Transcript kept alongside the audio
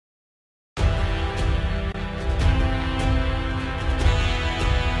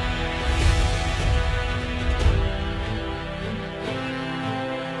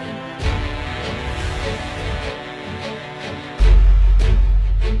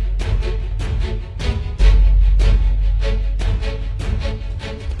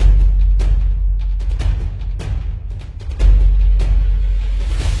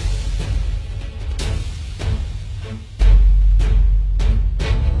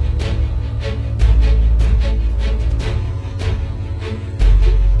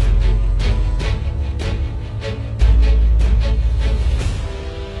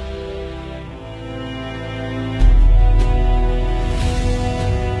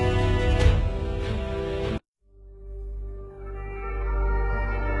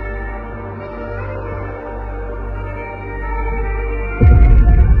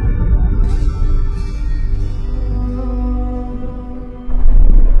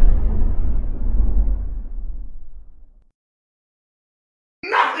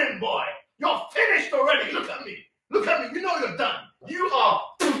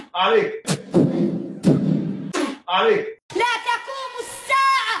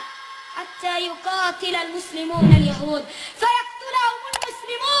حتى يقاتل المسلمون اليهود فيقتلهم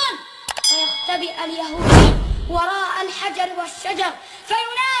المسلمون ويختبئ اليهودي وراء الحجر والشجر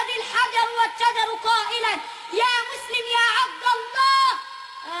فينادي الحجر والشجر قائلا يا مسلم يا عبد الله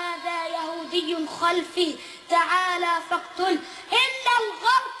هذا يهودي خلفي تعالى فاقتل إلا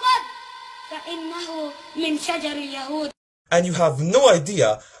الغرقد فإنه من شجر اليهود. And you have no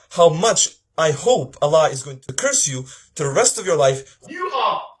idea how much I hope Allah is going to curse you to the rest of your life. You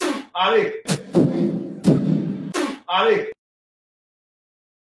are Alik. Alik.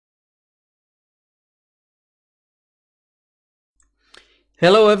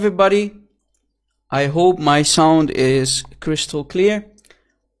 Hello everybody, I hope my sound is crystal clear.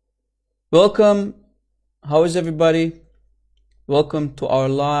 Welcome, how is everybody? Welcome to our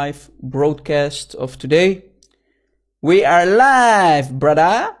live broadcast of today. We are live,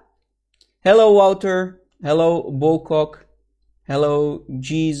 brother. Hello Walter, hello Bokok, hello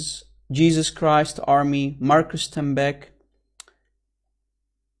Jesus Christ Army, Marcus Tembeck,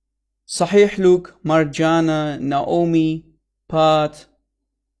 Sahih Luke, Marjana, Naomi, Pat,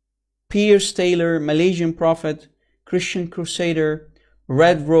 Pierce Taylor, Malaysian Prophet, Christian Crusader,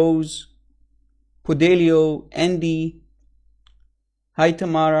 Red Rose, Pudelio, Andy. Hi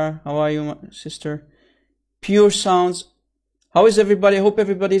Tamara, how are you, sister? Pure Sounds. How is everybody? I hope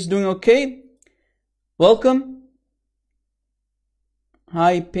everybody is doing okay. Welcome.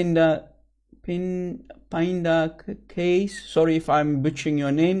 Hi Pinda Case. Sorry if I'm butchering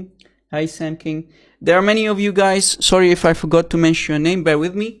your name. Hi Sam King. There are many of you guys. Sorry if I forgot to mention your name. Bear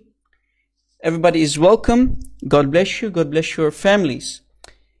with me. Everybody is welcome. God bless you. God bless your families.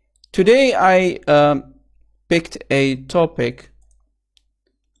 Today I picked a topic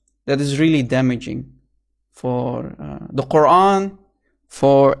that is really damaging for the Quran,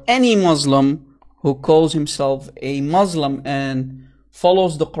 for any Muslim who calls himself a Muslim and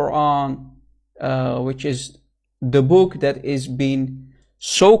follows the Quran, which is the book that is being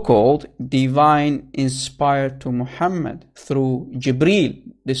so-called divine inspired to Muhammad through Jibreel,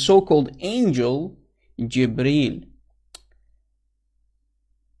 the so-called angel Jibreel.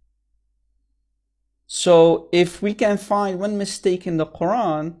 So if we can find one mistake in the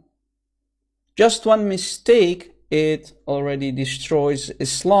Quran, just one mistake, it already destroys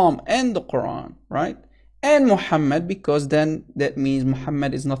Islam and the Quran, right? And Muhammad, because then that means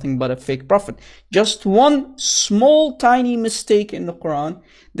Muhammad is nothing but a fake prophet. Just one small tiny mistake in the Quran,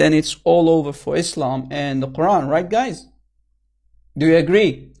 then it's all over for Islam and the Quran, right guys? Do you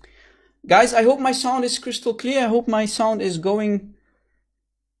agree? Guys, I hope my sound is crystal clear. I hope my sound is going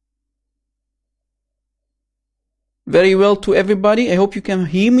very well to everybody. I hope you can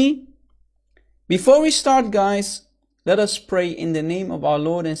hear me. Before we start, guys, let us pray in the name of our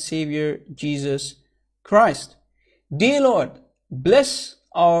Lord and Savior, Jesus Christ. Dear Lord, bless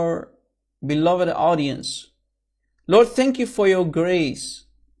our beloved audience. Lord, thank you for your grace.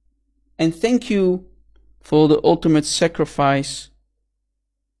 And thank you for the ultimate sacrifice,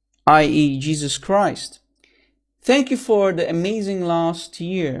 i.e. Jesus Christ. Thank you for the amazing last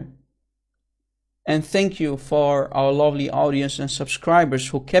year. And thank you for our lovely audience and subscribers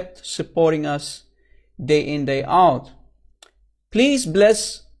who kept supporting us day in, day out. Please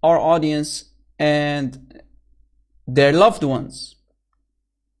bless our audience and their loved ones.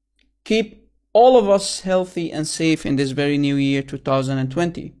 Keep all of us healthy and safe in this very new year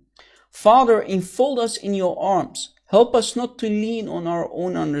 2020. Father, enfold us in your arms. Help us not to lean on our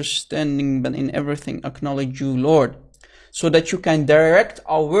own understanding, but in everything acknowledge you, Lord, so that you can direct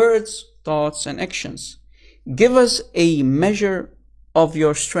our words, thoughts, and actions. Give us a measure of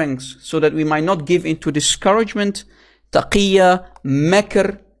your strength so that we might not give into discouragement, taqiyya,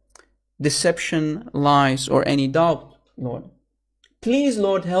 makr, deception, lies, or any doubt, Lord. Please,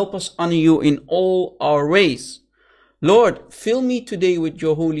 Lord, help us honor you in all our ways. Lord, fill me today with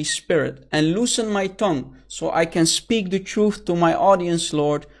your Holy Spirit and loosen my tongue so I can speak the truth to my audience,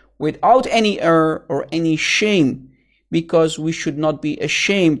 Lord, without any error or any shame, because we should not be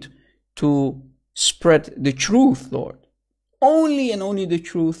ashamed to spread the truth, Lord. Only and only the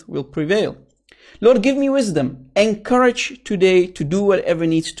truth will prevail. Lord, give me wisdom. Encourage today to do whatever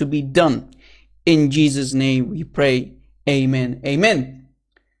needs to be done. In Jesus' name we pray. Amen. Amen.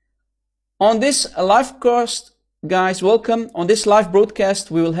 On this live cast, guys, welcome. On this live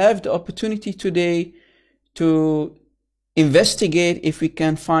broadcast, we will have the opportunity today to investigate if we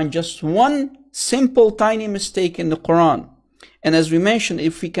can find just one simple tiny mistake in the Quran. And as we mentioned,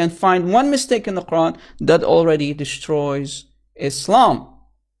 if we can find one mistake in the Quran, that already destroys Islam.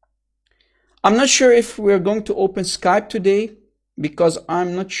 I'm not sure if we're going to open Skype today, because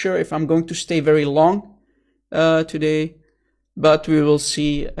I'm not sure if I'm going to stay very long today. but we will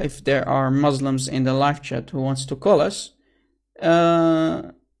see if there are Muslims in the live chat who wants to call us.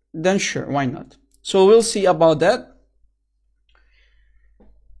 Then sure, why not? So we'll see about that.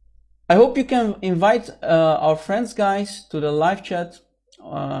 I hope you can invite our friends, guys, to the live chat.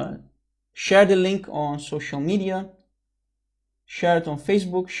 Share the link on social media. Share it on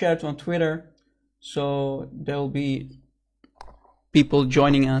Facebook. Share it on Twitter. So there will be people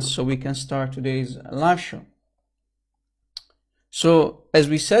joining us so we can start today's live show. So as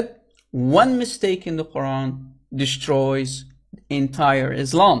we said, one mistake in the Quran destroys entire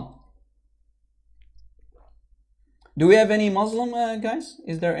Islam. Do we have any Muslim, guys?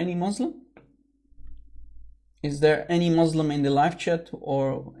 Is there any Muslim? Is there any Muslim in the live chat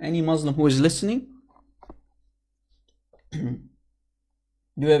or any Muslim who is listening? Do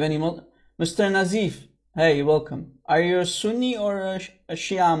you have any Muslim? Mr. Nazif, hey, welcome. Are you a Sunni or a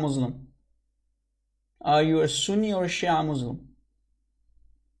Shia Muslim? Are you a Sunni or a Shia Muslim?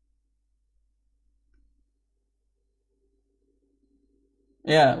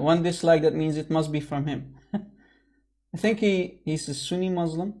 Yeah, one dislike, that means it must be from him. I think he's a Sunni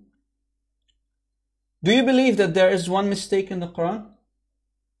Muslim. Do you believe that there is one mistake in the Quran?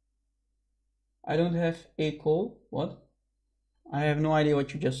 I don't have a call. What? I have no idea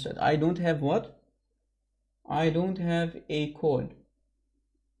what you just said. I don't have what? I don't have a code.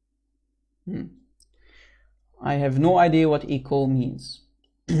 I have no idea what a call means.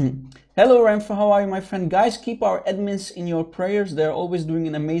 Hello Ramfa, how are you, my friend? Guys, keep our admins in your prayers. They're always doing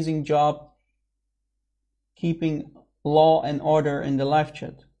an amazing job keeping law and order in the live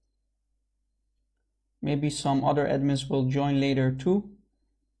chat. Maybe some other admins will join later too.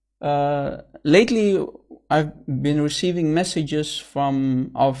 Lately, I've been receiving messages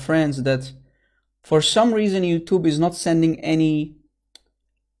from our friends that for some reason YouTube is not sending any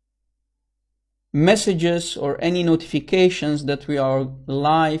messages or any notifications that we are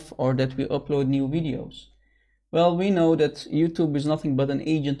live or that we upload new videos. Well, we know that YouTube is nothing but an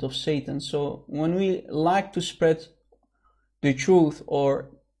agent of Satan. So when we like to spread the truth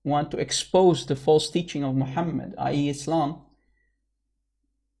or want to expose the false teaching of Muhammad, i.e. Islam,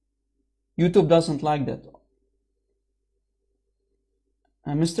 YouTube doesn't like that.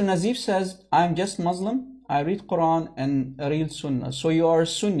 Mr. Nazif says, I'm just Muslim. I read Quran and read Sunnah. So you are a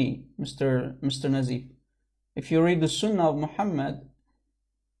Sunni, Mr. Nazif. If you read the Sunnah of Muhammad,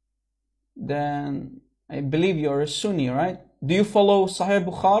 then I believe you're a Sunni, right? Do you follow Sahih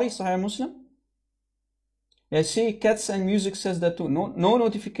Bukhari, Sahih Muslim? Yeah, see, Cats and Music says that too. No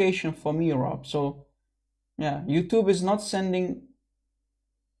notification for me, Rob. So, yeah, YouTube is not sending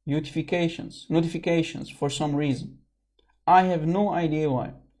notifications for some reason. I have no idea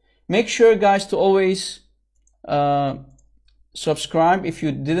why. Make sure, guys, to always subscribe if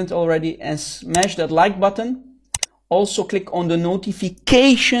you didn't already and smash that like button. Also, click on the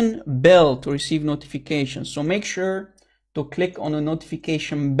notification bell to receive notifications. So make sure to click on the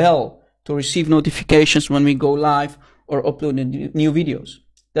notification bell to receive notifications when we go live or upload new videos.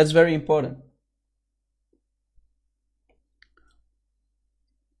 That's very important.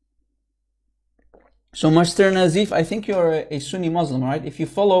 So Mr. Nazif, I think you're a Sunni Muslim, right? If you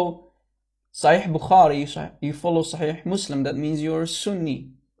follow Sahih Bukhari, you follow Sahih Muslim, that means you're a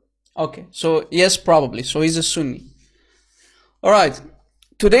Sunni. Okay, so yes, probably. So he's a Sunni. Alright,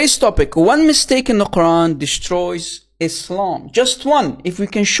 today's topic, one mistake in the Quran destroys Islam. Just one. If we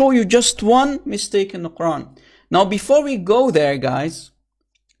can show you just one mistake in the Quran. Now, before we go there, guys,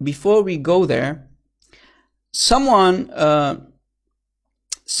 someone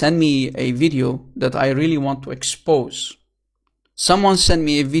sent me a video that I really want to expose.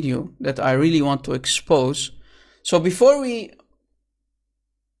 So before we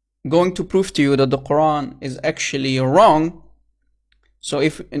going to prove to you that the Quran is actually wrong, so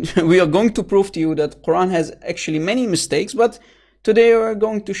if we are going to prove to you that Quran has actually many mistakes, but today we're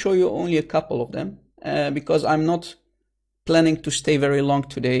going to show you only a couple of them, because I'm not planning to stay very long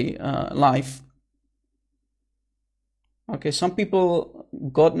today live. Okay, some people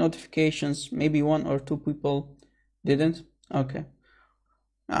got notifications, maybe one or two people didn't. Okay,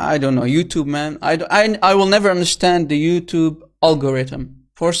 I don't know, YouTube, man. I will never understand the YouTube algorithm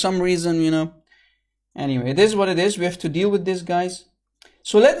for some reason, you know. Anyway, it is what it is. We have to deal with this, guys.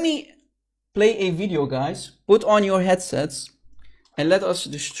 So let me play a video, guys. Put on your headsets and let us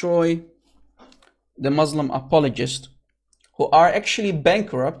destroy the Muslim apologists who are actually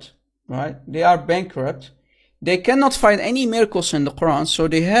bankrupt, right? They are bankrupt. They cannot find any miracles in the Quran, so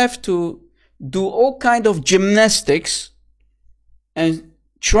they have to do all kind of gymnastics and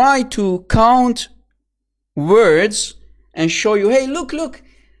try to count words and show you, hey, look,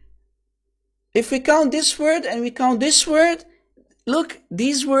 if we count this word and we count this word, look,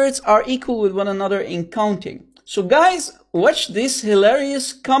 these words are equal with one another in counting. So guys, watch this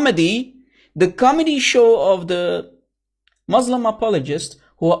hilarious comedy, the comedy show of the Muslim apologists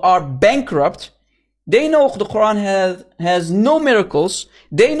who are bankrupt. They know the Quran has no miracles.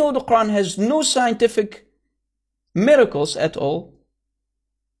 They know the Quran has no scientific miracles at all.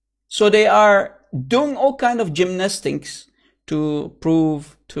 So they are doing all kind of gymnastics to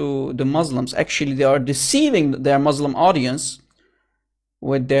prove to the Muslims. Actually, they are deceiving their Muslim audience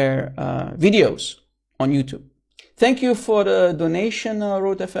with their videos on YouTube. Thank you for the donation,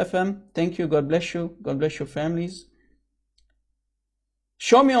 Road FFM. Thank you. God bless you. God bless your families.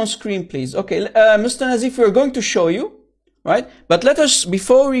 Show me on screen, please. Okay, Mr. Nazif, we're going to show you, right? But let us,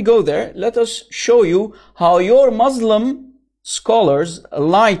 before we go there, let us show you how your Muslim scholars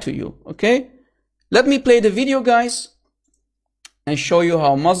lie to you, okay? Let me play the video, guys, and show you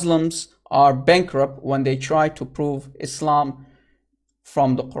how Muslims are bankrupt when they try to prove Islam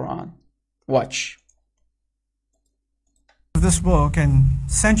from the Quran. Watch. This book, and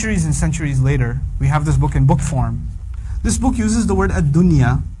centuries later, we have this book in book form. This book uses the word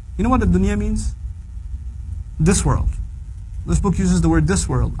ad-dunya. You know what ad-dunya means? This world. This book uses the word this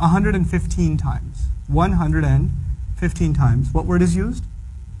world 115 times. 115 times. What word is used?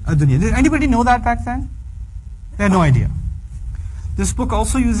 Ad-dunya. Did anybody know that back then? They had no idea. This book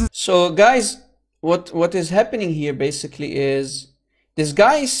also uses... So guys, what is happening here basically is, this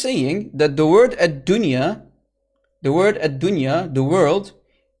guy is saying that the word ad-dunya, the world,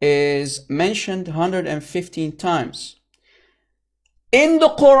 is mentioned 115 times. In the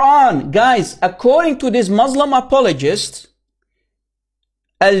Quran, guys, according to this Muslim apologist,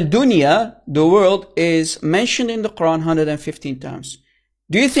 al-dunya, the world, is mentioned in the Quran 115 times.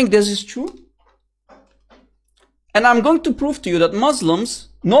 Do you think this is true? And I'm going to prove to you that Muslims,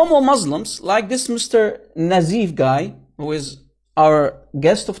 normal Muslims, like this Mr. Nazif guy, who is our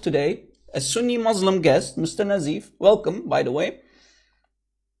guest of today, a Sunni Muslim guest, Mr. Nazif, welcome, by the way.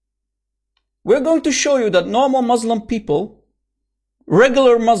 We're going to show you that normal Muslim people,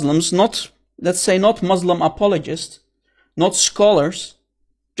 regular Muslims, not, let's say, not Muslim apologists, not scholars,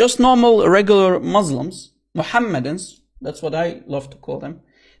 just normal, regular Muslims, Muhammadans, that's what I love to call them,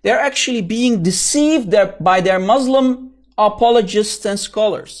 they're actually being deceived by their Muslim apologists and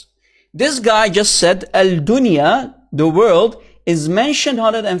scholars. This guy just said, al-dunya, the world, is mentioned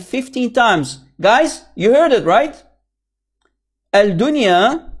 115 times. Guys, you heard it, right?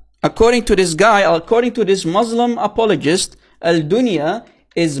 Al-dunya, according to this guy, according to this Muslim apologist, al-dunya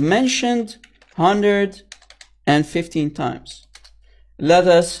is mentioned 115 times. Let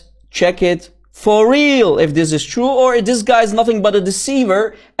us check it for real if this is true, or if this guy is nothing but a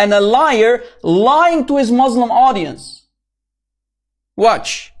deceiver and a liar lying to his Muslim audience.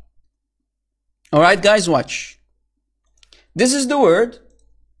 Watch. Alright guys, watch. This is the word.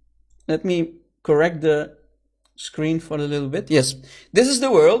 Let me correct the screen for a little bit. Yes, this is the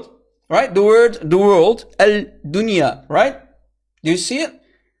word, right? The world, al-dunya, right? Do you see it?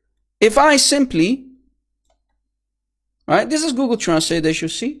 If I simply, right, this is Google Translate, as you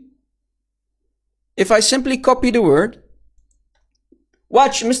see. If I simply copy the word,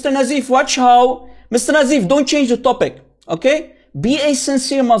 watch, Mr. Nazif, watch how, Mr. Nazif, don't change the topic, okay? Be a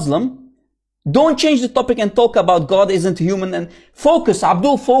sincere Muslim. Don't change the topic and talk about God isn't human, and focus,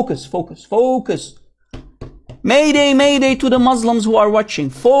 Abdul, focus. Mayday, mayday to the Muslims who are watching.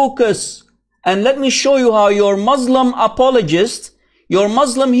 Focus. And let me show you how your Muslim apologists, your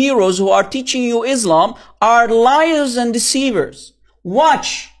Muslim heroes who are teaching you Islam are liars and deceivers.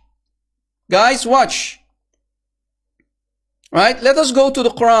 Watch. Guys, watch. Right? Let us go to the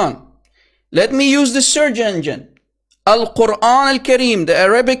Quran. Let me use the search engine. Al-Quran al-Kareem, the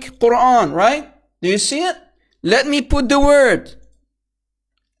Arabic Quran, right? Do you see it? Let me put the word.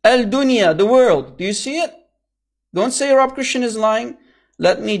 Al-Dunya, the world. Do you see it? Don't say Rob Christian is lying.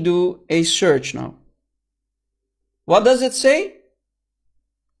 Let me do a search now. What does it say?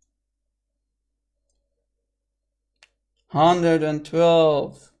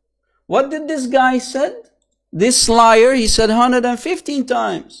 112. What did this guy said? This liar, he said 115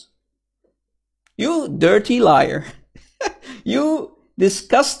 times. You dirty liar. You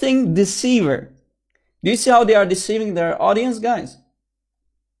disgusting deceiver. Do you see how they are deceiving their audience, guys?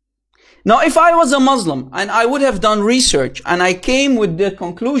 Now, if I was a Muslim and I would have done research and I came with the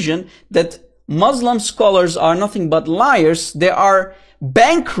conclusion that Muslim scholars are nothing but liars, they are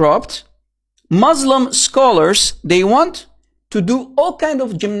bankrupt, Muslim scholars, they want to do all kind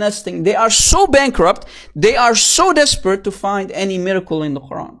of gymnastics. They are so bankrupt, they are so desperate to find any miracle in the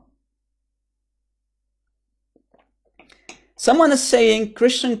Quran. Someone is saying,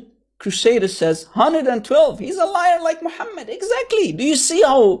 Christian Crusader says 112. He's a liar like Muhammad. Exactly. Do you see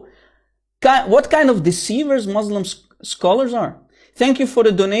how, what kind of deceivers Muslim scholars are? Thank you for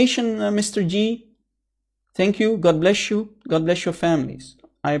the donation, Mr. G. Thank you. God bless you. God bless your families.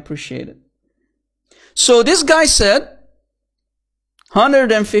 I appreciate it. So this guy said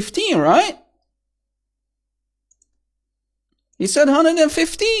 115, right? He said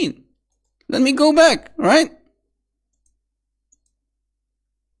 115. Let me go back, right?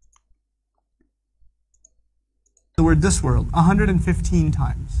 The word this world 115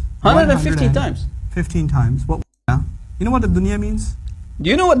 times. 115 times. 15 times. What? You know what the dunya means? Do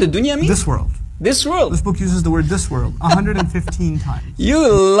you know what the dunya means? This world. This world. This book uses the word this world 115 times. You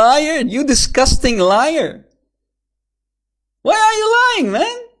liar. You disgusting liar. Why are you lying,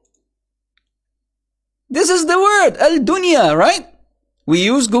 man? This is the word, al-dunya, right? We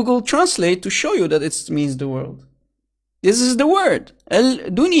use Google Translate to show you that it means the world. This is the word,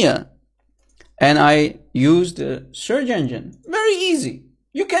 al-dunya. And I use the search engine. Very easy.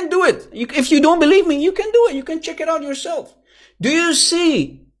 You can do it. If you don't believe me, you can do it. You can check it out yourself. Do you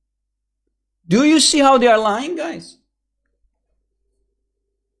see? Do you see how they are lying, guys?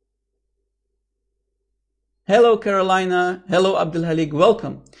 Hello, Carolina. Hello, Abdul Halik.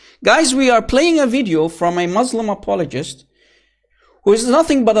 Welcome. Guys, we are playing a video from a Muslim apologist who is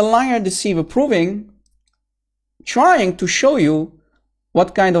nothing but a liar, deceiver, trying to show you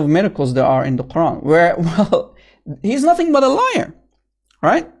what kind of miracles there are in the Quran. Where, well, he's nothing but a liar,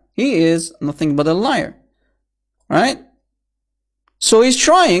 right? He is nothing but a liar, right? So he's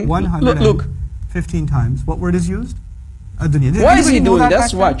trying. Look. 15 times. What word is used? Ad-dunya. Why is he doing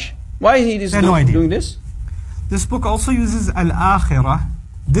this? Watch. Why is he doing this? This book also uses al-akhirah.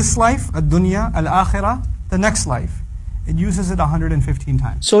 This life, ad-dunya, al-akhirah, the next life. It uses it 115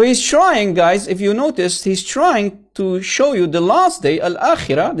 times. So he's trying, guys, if you noticed, he's trying to show you the last day,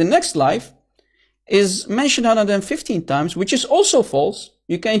 al-akhirah, the next life, is mentioned 115 times, which is also false.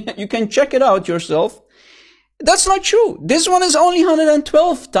 You can check it out yourself. That's not true. This one is only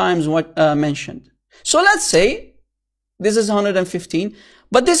 112 times mentioned. So let's say this is 115,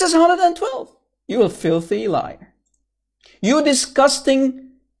 but this is 112. You filthy liar. You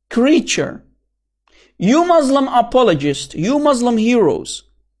disgusting creature. You Muslim apologists, you Muslim heroes.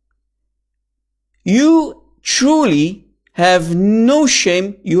 You truly have no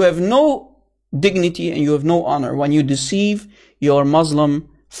shame, you have no dignity, and you have no honor when you deceive your Muslim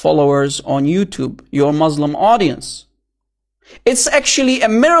followers on YouTube, your Muslim audience. It's actually a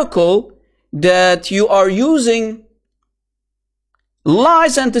miracle that you are using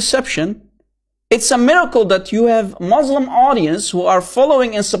lies and deception. It's a miracle that you have Muslim audience who are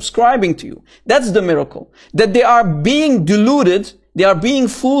following and subscribing to you. That's the miracle. That they are being deluded, they are being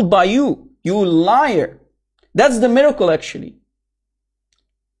fooled by you. You liar. That's the miracle actually.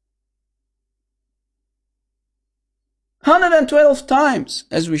 112 times,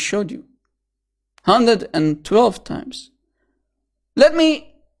 as we showed you. 112 times. Let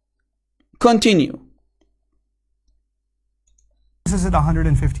me continue. This is it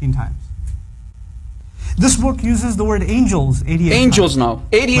 115 times. This book uses the word angels 88 times. Angels now.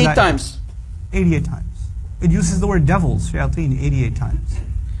 88 times. 88 times. It uses the word devils, shayateen, 88 times.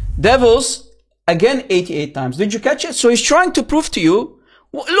 Devils, again 88 times. Did you catch it? So he's trying to prove to you,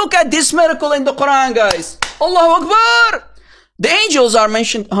 look at this miracle in the Quran, guys. Allahu Akbar! The angels are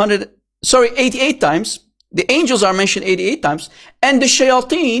mentioned 88 times. The angels are mentioned 88 times. And the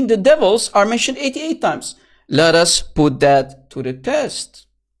shayateen, the devils, are mentioned 88 times. Let us put that to the test.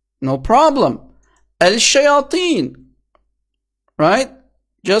 No problem. Al-shayateen. Right?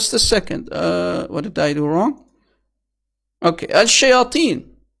 Just a second. What did I do wrong? Okay. Al-shayateen.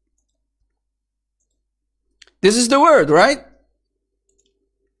 This is the word, right?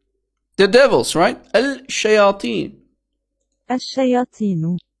 The devils, right? Al-shayateen.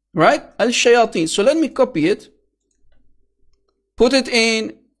 الشياطين. Right? Al-shayateen. So let me copy it. Put it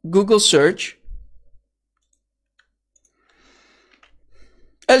in Google search.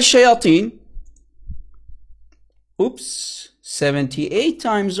 Al-shayateen. Oops. 78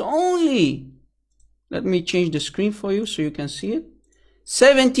 times only. Let me change the screen for you so you can see it.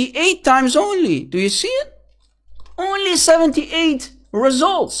 78 times only. Do you see it? Only 78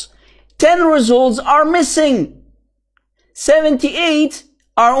 results. 10 results are missing. 78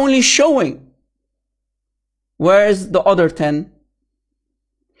 are only showing. Where's the other 10?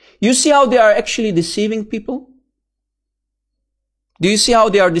 You see how they are actually deceiving people? Do you see how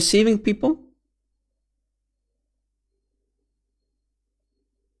they are deceiving people?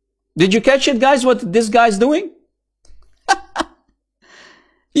 Did you catch it, guys, what this guy is doing?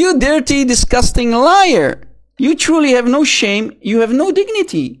 You dirty, disgusting liar. You truly have no shame. You have no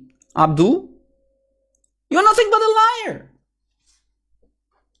dignity. Abdul, you're nothing but a liar.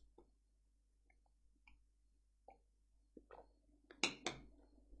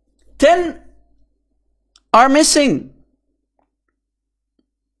 Ten are missing.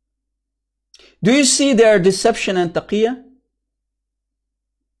 Do you see their deception and taqiyya?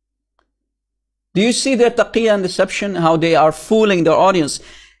 Do you see their taqiyya and deception? How they are fooling their audience.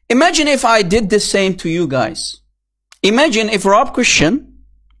 Imagine if I did the same to you guys. Imagine if Rob Christian,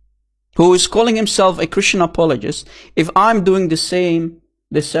 who is calling himself a Christian apologist, if I'm doing the same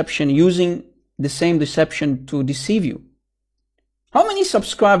deception, using the same deception to deceive you. How many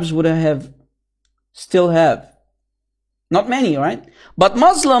subscribers would I still have? Not many, right? But the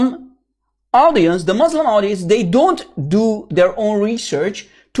Muslim audience, they don't do their own research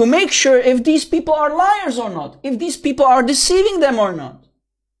to make sure if these people are liars or not, if these people are deceiving them or not.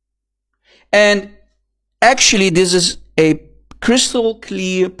 And actually, this is a crystal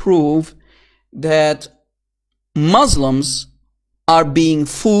clear proof that Muslims are being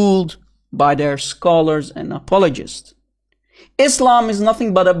fooled by their scholars and apologists. Islam is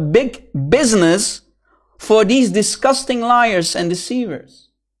nothing but a big business for these disgusting liars and deceivers.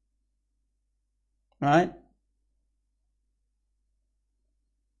 Right?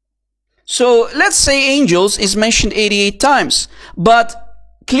 So let's say angels is mentioned 88 times, but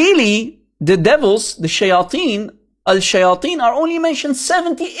clearly the devils, the shayateen, al-shayateen are only mentioned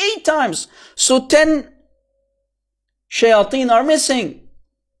 78 times. So 10 shayateen are missing.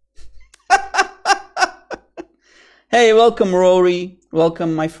 Hey, welcome Rory.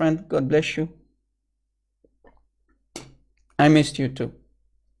 Welcome my friend. God bless you. I missed you too.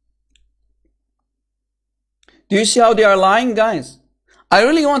 Do you see how they are lying, guys? I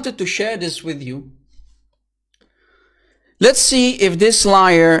really wanted to share this with you. Let's see if this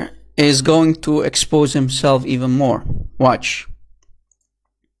liar is going to expose himself even more. Watch.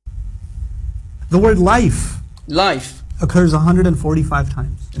 The word life occurs 145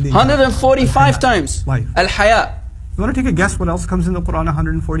 times. 145 times. Life. Al-Haya. You want to take a guess what else comes in the Quran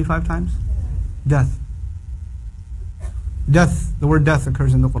 145 times? Death. Death. The word death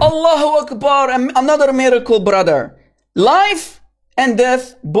occurs in the Quran. Allahu Akbar. Another miracle, brother. Life and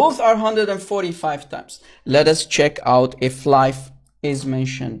death both are 145 times. Let us check out if life is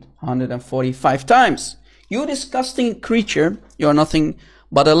mentioned 145 times. You disgusting creature, you're nothing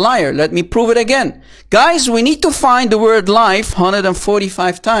but a liar. Let me prove it again. Guys, we need to find the word life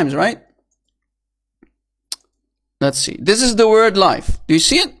 145 times, right? Let's see. This is the word life. Do you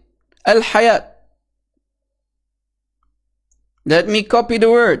see it? Al-Hayat. Let me copy the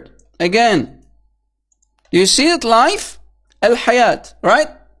word again. Do you see it? Life? Al-Hayat, right?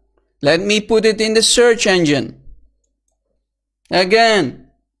 Let me put it in the search engine. Again.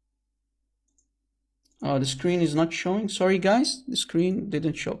 Oh, the screen is not showing. Sorry, guys. The screen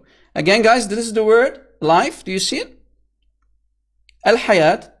didn't show. Again, guys, this is the word life. Do you see it?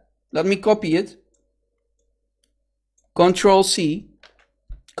 Al-Hayat. Let me copy it. Control C.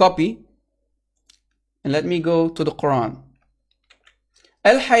 Copy. And let me go to the Quran.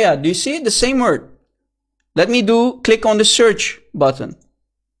 Al-Hayat. Do you see it? The same word. Let me click on the search button.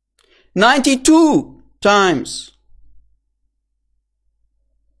 92 times.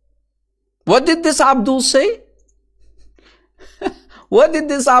 What did this Abdul say? What did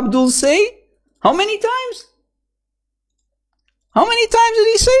this Abdul say? How many times? How many times did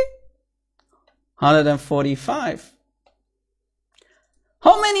he say? 145.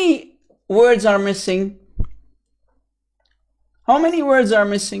 How many words are missing? How many words are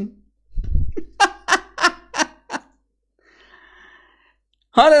missing?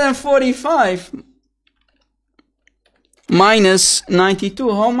 145 minus 92.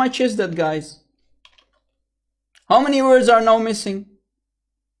 How much is that, guys? How many words are now missing?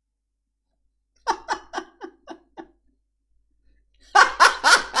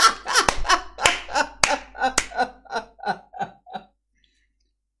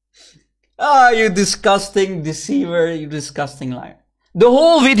 Ah, you disgusting deceiver, you disgusting liar. The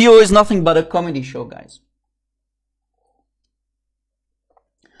whole video is nothing but a comedy show, guys.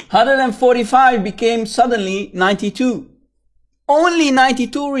 145 became suddenly 92. Only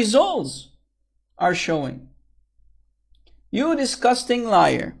 92 results are showing. You disgusting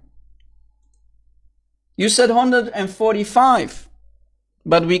liar. You said 145,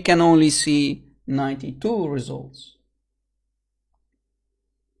 but we can only see 92 results.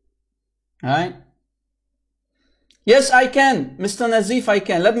 Alright? Yes, I can. Mr. Nazif, I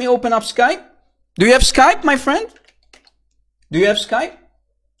can. Let me open up Skype. Do you have Skype, my friend? Do you have Skype?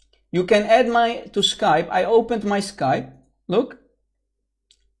 You can add to Skype. I opened my Skype. Look.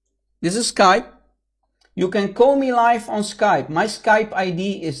 This is Skype. You can call me live on Skype. My Skype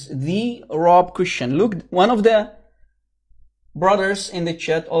ID is the Rob Christian. Look, one of the brothers in the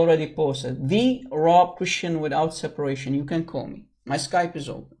chat already posted. The Rob Christian without separation. You can call me. My Skype is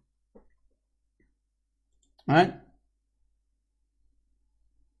open. Alright?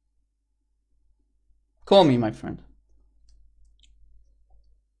 Call me, my friend.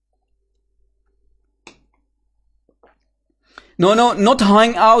 No, not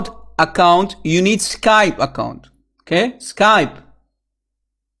Hangout account. You need Skype account. Okay? Skype.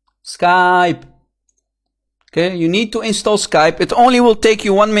 Okay? You need to install Skype. It only will take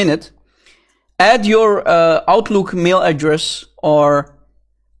you 1 minute. Add your Outlook mail address or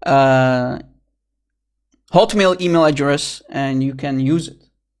Hotmail email address and you can use it.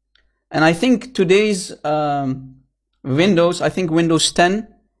 And I think today's Windows, I think Windows 10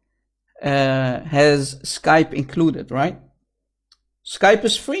 has Skype included, right? Skype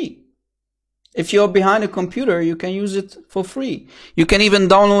is free. If you're behind a computer, you can use it for free. You can even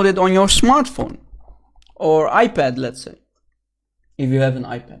download it on your smartphone or iPad, let's say, if you have an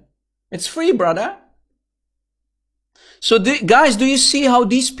iPad. It's free, brother. So guys, do you see how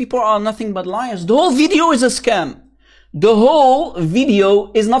these people are nothing but liars? The whole video is a scam. The whole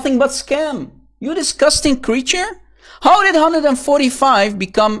video is nothing but scam. You disgusting creature. How did 145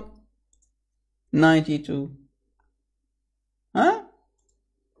 become 92? Huh?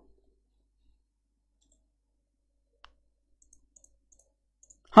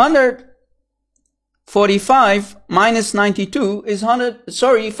 $145 minus 92 is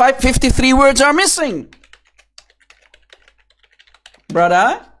 553 words are missing.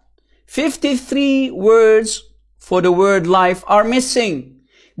 Brother, 53 words for the word life are missing.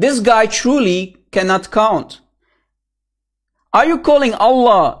 This guy truly cannot count. Are you calling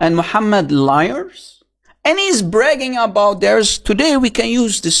Allah and Muhammad liars? And he's bragging about today we can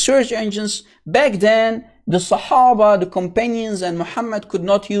use the search engines. Back then, the Sahaba, the companions, and Muhammad could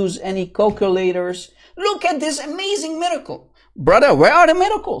not use any calculators. Look at this amazing miracle. Brother, where are the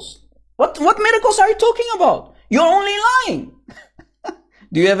miracles? What miracles are you talking about? You're only lying.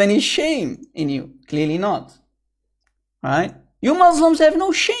 Do you have any shame in you? Clearly not. Right? You Muslims have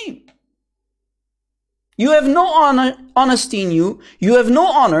no shame. You have no honesty in you. You have no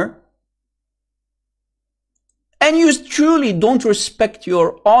honor. And you truly don't respect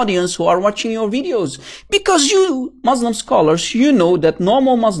your audience who are watching your videos. Because you, Muslim scholars, you know that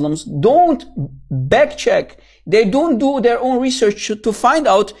normal Muslims don't back check. They don't do their own research to find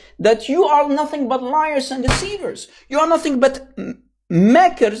out that you are nothing but liars and deceivers. You are nothing but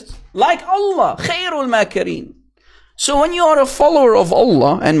makers like Allah. Khairul makirin. So when you are a follower of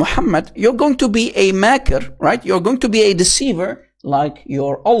Allah and Muhammad, you're going to be a maker, right? You're going to be a deceiver like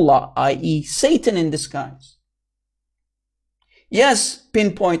your Allah, i.e. Satan in disguise. Yes,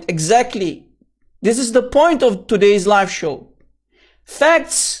 pinpoint, exactly. This is the point of today's live show.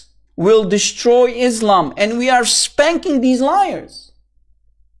 Facts will destroy Islam, and we are spanking these liars.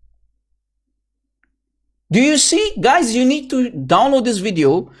 Do you see? Guys, you need to download this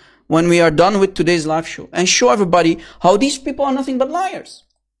video when we are done with today's live show and show everybody how these people are nothing but liars.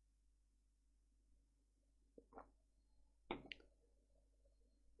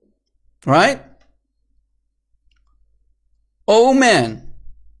 Right? Oh man,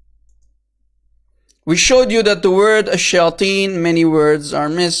 we showed you that the word ash-shayateen, many words are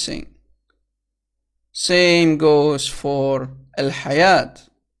missing. Same goes for al-hayat,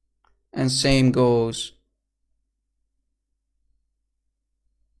 and same goes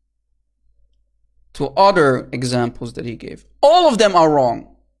to other examples that he gave. All of them are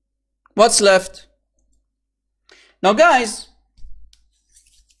wrong. What's left? Now guys,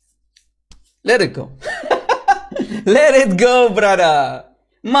 let it go. Let it go, brother.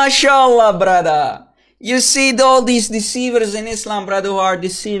 MashaAllah, brother. You see all these deceivers in Islam, brother, who are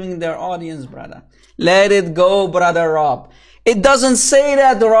deceiving their audience, brother. Let it go, brother Rob. It doesn't say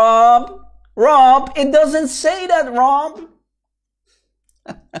that, Rob. Rob, it doesn't say that, Rob.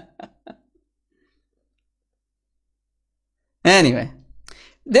 Anyway,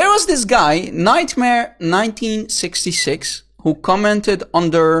 there was this guy, Nightmare 1966, who commented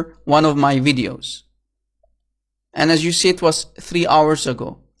under one of my videos. And as you see, it was 3 hours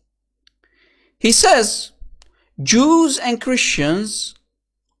ago. He says, Jews and Christians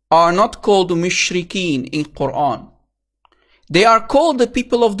are not called mushrikeen in Quran. They are called the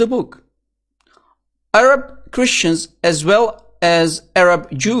people of the book. Arab Christians as well as Arab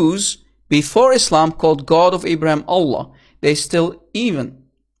Jews before Islam called God of Abraham Allah. They still even.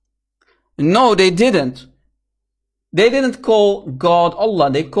 No, they didn't. They didn't call God Allah.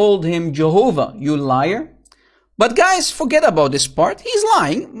 They called him Jehovah, you liar. But guys, forget about this part. He's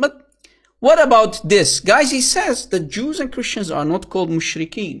lying. But What about this? Guys, he says that Jews and Christians are not called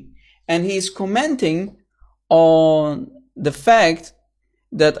mushrikeen. And he is commenting on the fact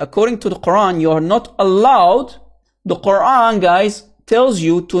that according to the Quran, you are not allowed, the Quran, guys, tells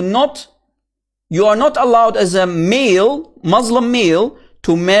you to not, you are not allowed as a male, Muslim male,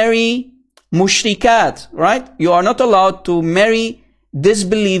 to marry mushrikat, right? You are not allowed to marry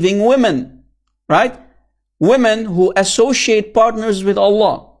disbelieving women, right? Women who associate partners with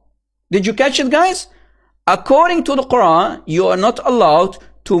Allah. Did you catch it, guys? According to the Quran, you are not allowed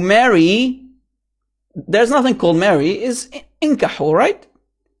to marry, there's nothing called marry, is inkahu, right?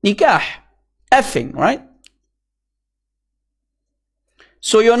 Nikah, effing, right?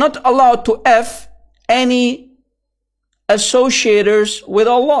 So you're not allowed to F any associators with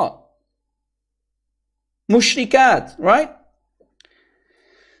Allah. Mushrikat, right?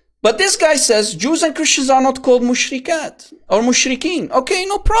 But this guy says Jews and Christians are not called mushrikat or mushrikeen. Okay,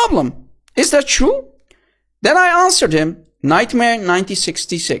 no problem. Is that true? Then I answered him, Nightmare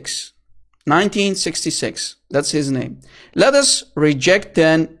 1966. 1966. That's his name. Let us reject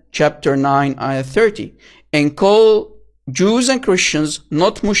then chapter 9, ayah 30 and call Jews and Christians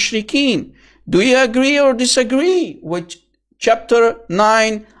not mushrikeen. Do you agree or disagree with chapter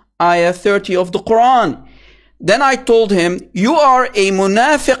 9, ayah 30 of the Quran? Then I told him, you are a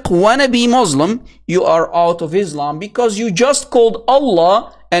munafiq wannabe Muslim. You are out of Islam because you just called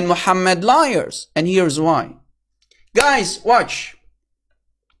Allah and Muhammad liars. And here's why. Guys, watch.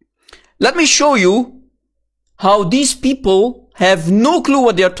 Let me show you how these people have no clue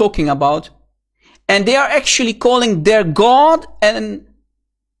what they are talking about. And they are actually calling their God and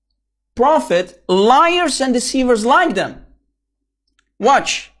Prophet liars and deceivers like them.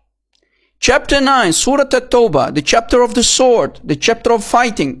 Watch. Chapter 9, Surah At-Tawbah, the chapter of the sword, the chapter of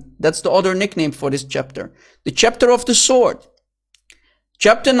fighting. That's the other nickname for this chapter. The chapter of the sword.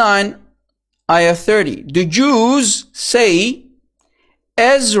 Chapter 9, ayah 30. The Jews say,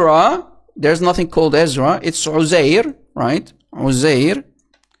 Ezra, there's nothing called Ezra, it's Uzair, right? Uzair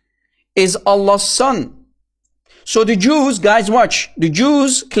is Allah's son. So the Jews, guys, watch. The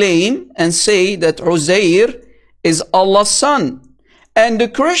Jews claim and say that Uzair is Allah's son. And the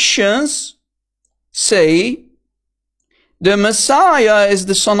Christians say the Messiah is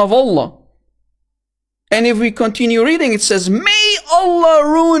the son of Allah. And if we continue reading, it says, may Allah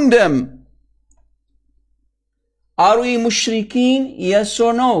ruin them. Are we mushrikeen? Yes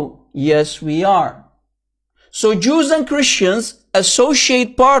or no? Yes, we are. So Jews and Christians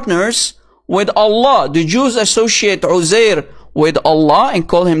associate partners with Allah. The Jews associate Uzair with Allah and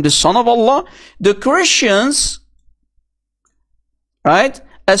call him the son of Allah. The Christians, right,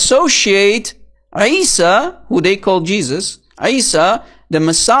 associate Isa, who they call Jesus, Isa, the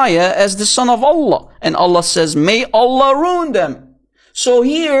Messiah, as the son of Allah. And Allah says, may Allah ruin them. So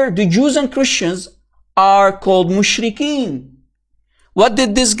here, the Jews and Christians are called mushrikeen. What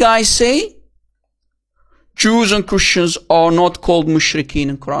did this guy say? Jews and Christians are not called mushrikeen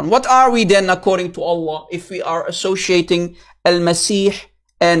in Quran. What are we then according to Allah if we are associating Al-Masih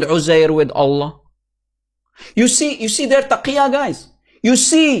and Uzair with Allah? You see their taqiyya, guys. You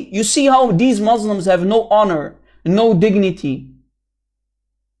see how these Muslims have no honor, no dignity,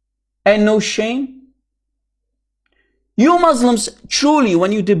 and no shame? You Muslims, truly,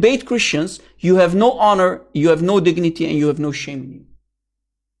 when you debate Christians, you have no honor, you have no dignity, and you have no shame in you.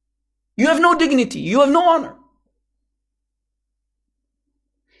 You have no dignity, you have no honor.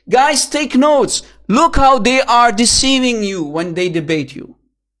 Guys, take notes. Look how they are deceiving you when they debate you.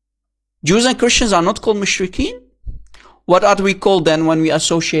 Jews and Christians are not called mushrikeen. What are we called then when we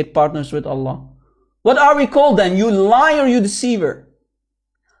associate partners with Allah? What are we called then? You liar, you deceiver.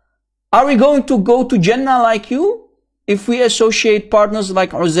 Are we going to go to Jannah like you if we associate partners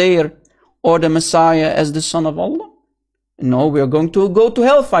like Uzair or the Messiah as the son of Allah? No, we are going to go to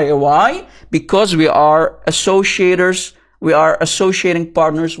hellfire. Why? Because we are associators, we are associating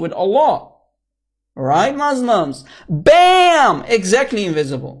partners with Allah. Right, Muslims? Bam! Exactly,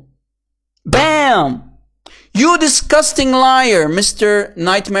 invisible. Bam! You disgusting liar, Mr.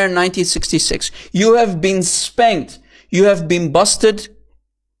 Nightmare 1966. You have been spanked. You have been busted.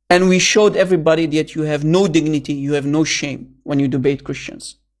 And we showed everybody that you have no dignity, you have no shame when you debate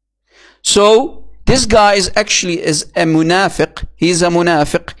Christians. So, this guy is actually a munafiq. He's a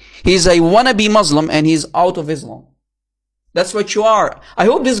munafiq. He's a wannabe Muslim and he's out of Islam. That's what you are. I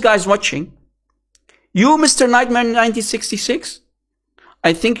hope this guy's watching. You, Mr. Nightmare 1966,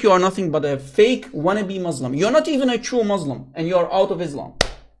 I think you are nothing but a fake wannabe Muslim. You're not even a true Muslim and you're out of Islam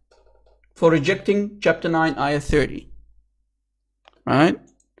for rejecting chapter 9, ayah 30. Right?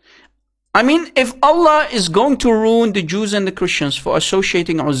 I mean, if Allah is going to ruin the Jews and the Christians for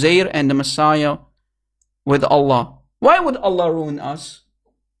associating Uzair and the Messiah with Allah, why would Allah ruin us?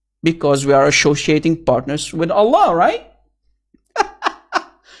 Because we are associating partners with Allah, right?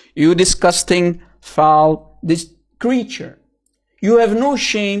 You disgusting, foul, this creature. You have no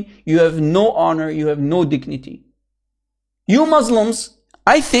shame, you have no honor, you have no dignity. You Muslims,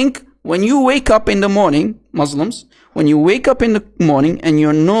 I think when you wake up in the morning, Muslims, when you wake up in the morning and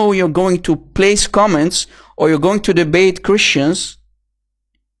you know you're going to place comments or you're going to debate Christians,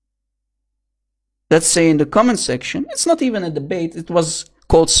 let's say in the comment section, it's not even a debate, it was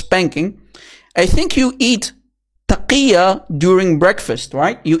called spanking. I think you eat taqiyya during breakfast,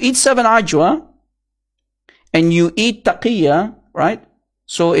 right? You eat 7 ajwa and you eat taqiyya, right?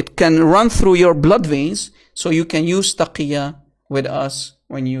 So it can run through your blood veins, so you can use taqiyya with us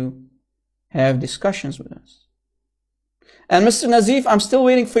when you have discussions with us. And Mr. Nazif, I'm still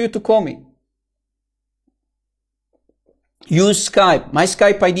waiting for you to call me. Use Skype. My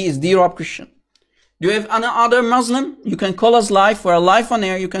Skype ID is DRob Christian. Do you have any other Muslim? You can call us live. We're live on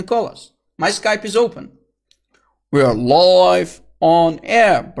air. You can call us. My Skype is open. We are live on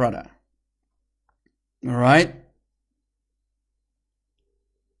air, brother. All right.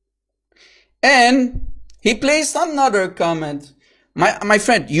 And he placed another comment. My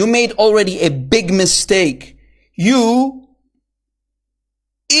friend, you made already a big mistake. You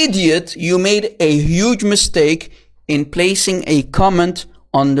idiot, you made a huge mistake in placing a comment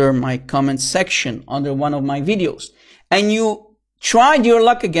under my comment section, under one of my videos. And you tried your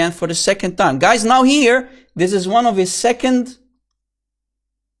luck again for the second time. Guys, now here, this is one of his second.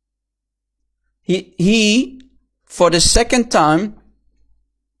 He for the second time,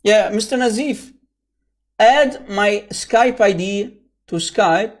 yeah, Mr. Nazif, add my Skype ID to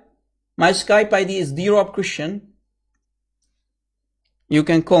Skype. My Skype ID is DRob Christian. You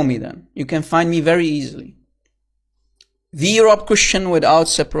can call me then. You can find me very easily. DRob Christian without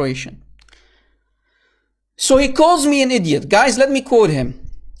separation. So he calls me an idiot. Guys, let me quote him.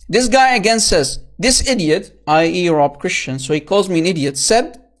 This guy again says, this idiot, i.e. Rob Christian, so he calls me an idiot,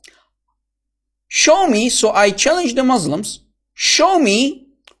 said, show me, so I challenged the Muslims, show me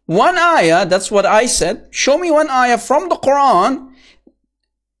one ayah, that's what I said, show me one ayah from the Quran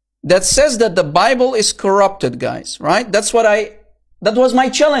that says that the Bible is corrupted, guys, right? That was my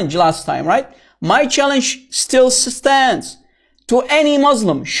challenge last time, right? My challenge still stands to any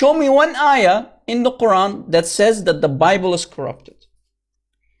Muslim. Show me one ayah in the Quran that says that the Bible is corrupted.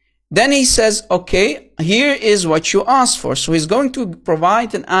 Then he says, okay, here is what you asked for. So he's going to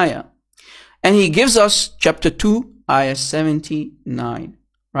provide an ayah. And he gives us chapter 2, ayah 79,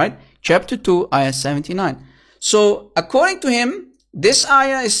 right? Chapter 2, ayah 79. So according to him, this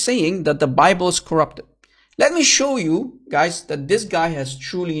ayah is saying that the Bible is corrupted. Let me show you, guys, that this guy has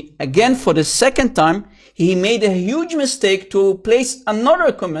truly, again, for the second time, he made a huge mistake to place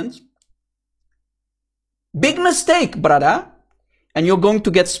another comment. Big mistake, brother. And you're going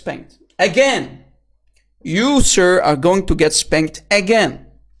to get spanked. Again. You, sir, are going to get spanked again.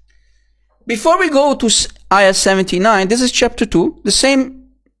 Before we go to ayah 79, this is chapter 2, the same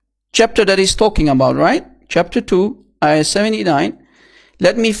chapter that he's talking about, right? Chapter 2, ayah 79.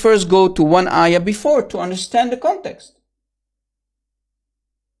 Let me first go to one ayah before to understand the context.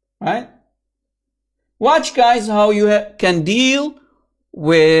 Right? Watch, guys, how you can deal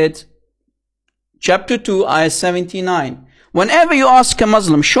with chapter 2, ayah 79. Whenever you ask a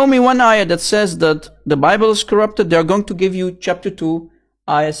Muslim, show me one ayah that says that the Bible is corrupted, they're going to give you chapter 2,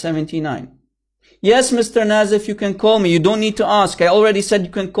 ayah 79. Yes, Mr. Nazif, you can call me. You don't need to ask. I already said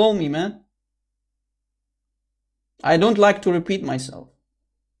you can call me, man. I don't like to repeat myself.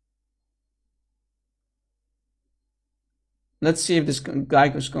 Let's see if this guy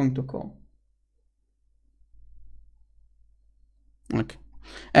is going to call. Okay.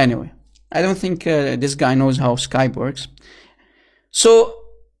 Anyway, I don't think this guy knows how Skype works. So,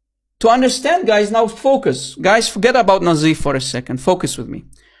 to understand, guys, now focus. Guys, forget about Nazif for a second. Focus with me.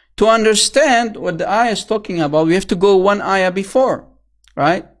 To understand what the ayah is talking about, we have to go one ayah before,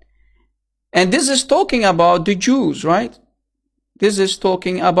 right? And this is talking about the Jews, right? This is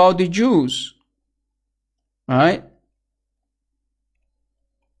talking about the Jews, right?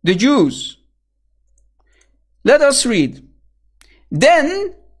 The Jews. Let us read.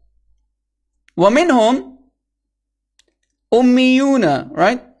 Then, وَمِنْهُمْ أُمِّيُّونَ,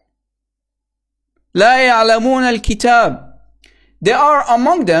 right? لَا يَعْلَمُونَ الْكِتَابِ. There are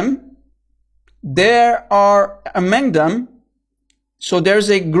among them, so there's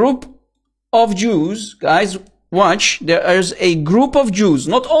a group of Jews, guys, watch, there is a group of Jews,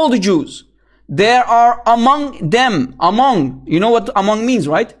 not all the Jews. There are among them, you know what among means,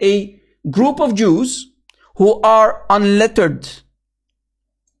 right? A group of Jews who are unlettered.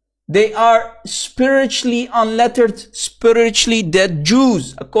 They are spiritually unlettered, spiritually dead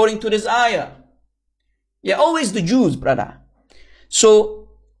Jews, according to this ayah. Yeah, always the Jews, brother. So,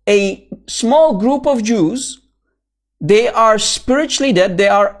 a small group of Jews, they are spiritually dead, they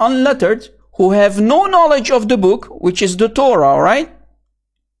are unlettered, who have no knowledge of the book, which is the Torah, right?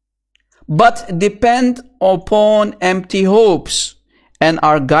 But depend upon empty hopes and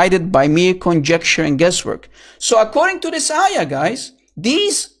are guided by mere conjecture and guesswork. So according to this ayah, guys,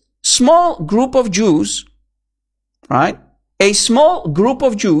 these small group of Jews, right? A small group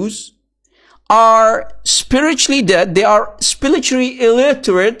of Jews are spiritually dead. They are spiritually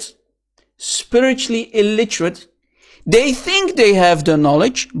illiterate. They think they have the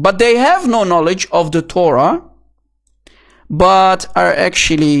knowledge, but they have no knowledge of the Torah, but are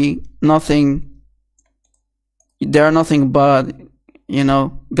actually nothing. They're nothing but, you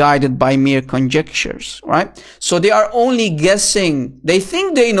know, guided by mere conjectures, right? So they are only guessing. They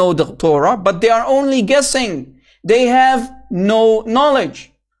think they know the Torah, but they are only guessing. They have no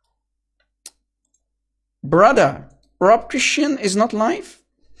knowledge. Brother, Rob Christian is not live?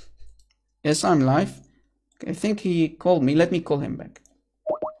 Yes, I'm live. I think he called me. Let me call him back.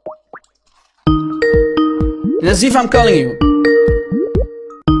 Nazif, I'm calling you.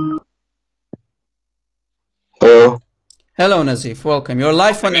 Hello. Hello, Nazif. Welcome. You're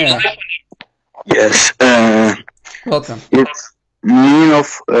live on air. Yes. Welcome. Its meaning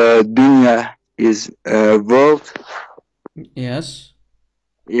of dunya is world. Yes.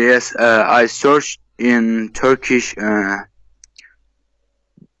 Yes. I searched in Turkish.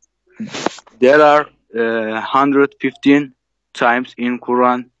 There are 115 times in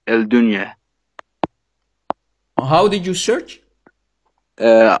Quran el dunya. How did you search?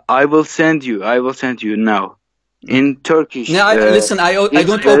 I will send you. I will send you now. In Turkish. No, listen. I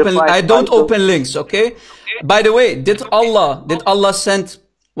don't open links. Okay. By the way, did Allah send?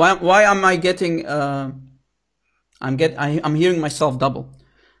 Why am I getting? I'm hearing myself double.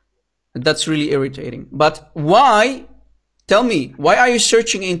 That's really irritating. But why? Tell me, why are you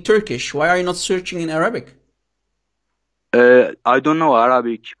searching in Turkish? Why are you not searching in Arabic? I don't know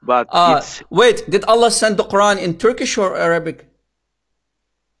Arabic, but it's... Wait, did Allah send the Quran in Turkish or Arabic?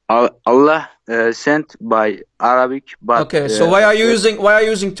 Allah sent by Arabic, but... Okay, so why are you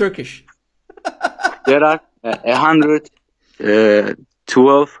using Turkish? There are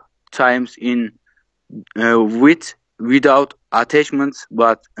 112 times in without attachments,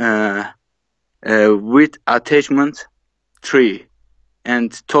 but with attachment 3,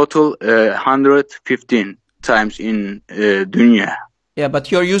 and total 115 times in dunya. Yeah,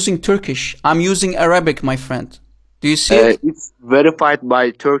 but you're using Turkish. I'm using Arabic, my friend. Do you see it? It's verified by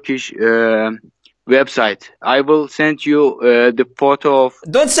Turkish website. I will send you the photo of...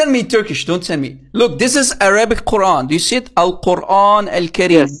 Don't send me Turkish. Don't send me. Look, this is Arabic Quran. Do you see it? Al-Quran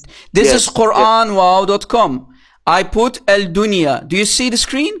Al-Karim. Yes. This is QuranWow.com. I put Al-Dunya. Do you see the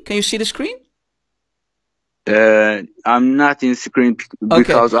screen? Can you see the screen? I'm not in screen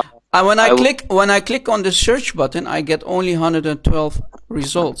because when I click on the search button, I get only 112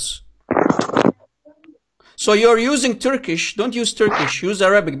 results. So you're using Turkish. Don't use Turkish. Use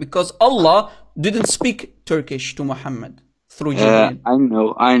Arabic, because Allah didn't speak Turkish to Muhammad through Jibreel.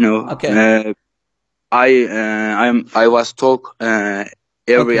 I know. Okay. I was taught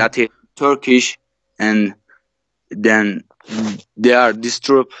Turkish, and then they are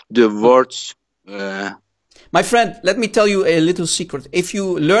disturbed the words. My friend, let me tell you a little secret. If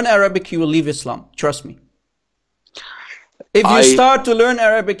you learn Arabic, you will leave Islam. Trust me. If you start to learn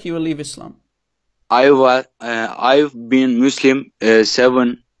Arabic, you will leave Islam. I've been Muslim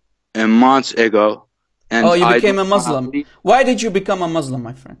 7 months ago. And you became a Muslim. Why did you become a Muslim,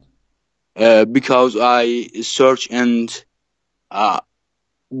 my friend? Because I search, and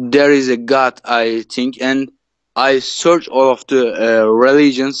there is a God, I think, and I search all of the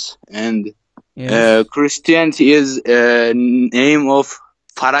religions, and yes. Christianity is a name of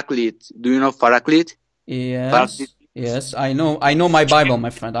Paraklit. Do you know Paraklit? Yes. Paraklit? Yes, I know. I know my Bible, my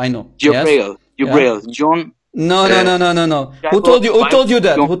friend. I know. Jibreel. Yes. Jibreel. Yeah. John. No. Who told you? Who told you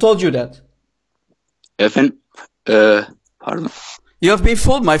that? Who told you that? Pardon. You have been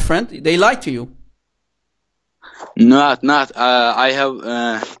fooled, my friend. They lied to you. Not. I have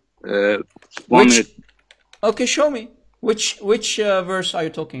 1 minute. Okay, show me. Which verse are you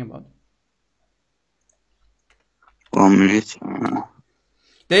talking about? 1 minute.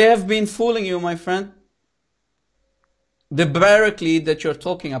 They have been fooling you, my friend. The Paraclete that you're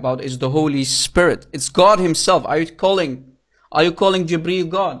talking about is the Holy Spirit. It's God Himself. Are you calling Jibreel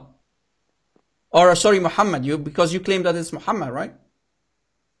God? Or sorry, Muhammad? Because you claim that it's Muhammad, right?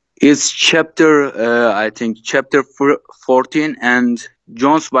 It's chapter, I think, chapter 14 and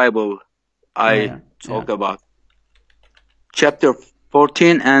John's Bible I talk about. Chapter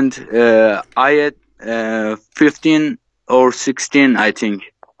 14 and ayat 15 or 16, I think.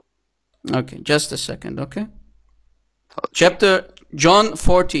 Okay, just a second, okay? Chapter John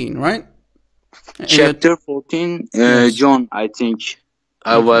 14, right? Chapter 14, Yes. John, I think.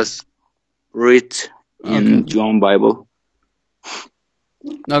 I was read in John Bible.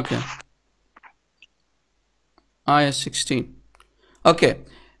 Okay. Ayah 16. Okay.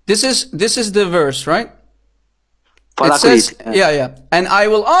 This is the verse, right? It says, yeah. And I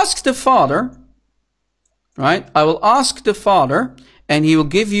will ask the Father, right? I will ask the Father, and he will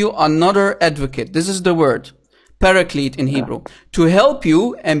give you another advocate. This is the word, paraclete in Hebrew, to help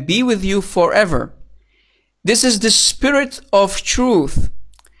you and be with you forever. This is the Spirit of truth.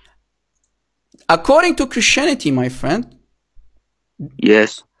 According to Christianity, my friend,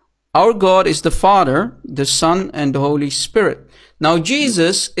 yes, our God is the Father, the Son, and the Holy Spirit. Now,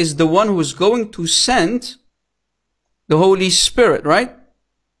 Jesus is the one who is going to send the Holy Spirit, right?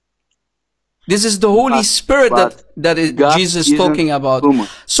 This is the Holy Spirit that is Jesus talking about.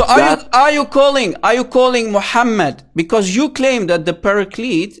 So are you calling Muhammad, because you claim that the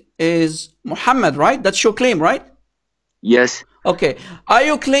Paraclete is Muhammad, right? That's your claim, right? Yes. Okay. Are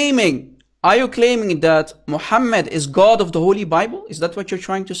you claiming that Muhammad is God of the Holy Bible? Is that what you're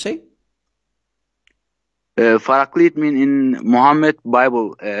trying to say? Paraclete mean in Muhammad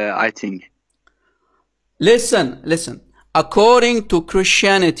Bible, I think. Listen. According to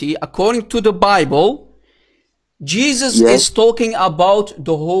Christianity, according to the Bible, Jesus is talking about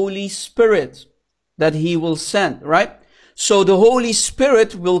the Holy Spirit that he will send, right? So the Holy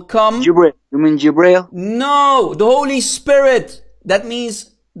Spirit will come. Jibril. You mean Jibril? No, the Holy Spirit. That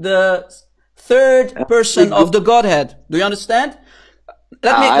means the third person of the Godhead. Do you understand?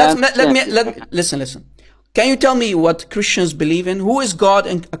 Listen. Can you tell me what Christians believe in? Who is God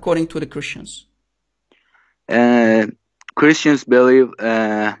according to the Christians? Christians believe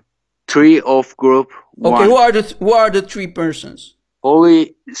three of group one. Okay, who are the three persons?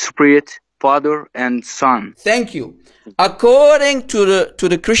 Holy Spirit, Father, and Son. Thank you. According to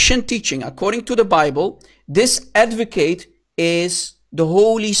the Christian teaching, according to the Bible, this advocate is the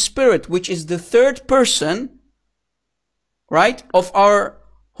Holy Spirit, which is the third person, right, of our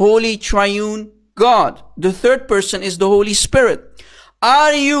Holy Triune God. The third person is the Holy Spirit.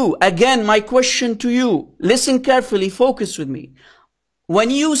 Are you, again, my question to you, listen carefully, focus with me. When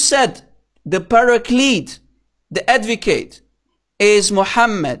you said the Paraclete, the advocate, is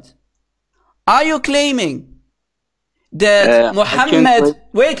Muhammad, are you claiming that Muhammad,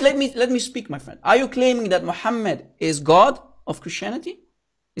 wait, let me speak, my friend. Are you claiming that Muhammad is God of Christianity?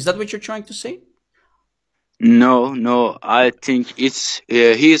 Is that what you're trying to say? No, I think it's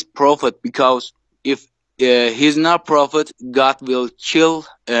he is prophet, because if he's not prophet, God will kill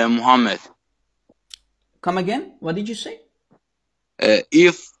Muhammad. Come again? What did you say?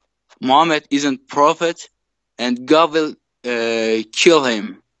 If Muhammad isn't prophet, and God will kill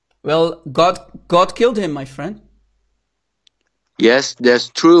him. Well, God killed him, my friend. Yes, that's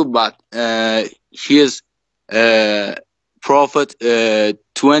true, but he is prophet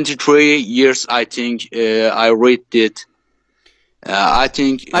 23 years, I think. I read it. I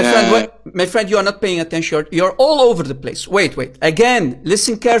think... My friend, you are not paying attention. You're all over the place. Wait. Again,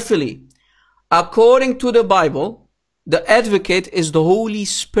 listen carefully. According to the Bible, the advocate is the Holy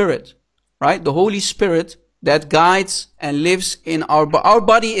Spirit, right? The Holy Spirit that guides and lives in our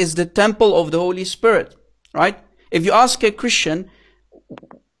body is the temple of the Holy Spirit, right? If you ask a Christian,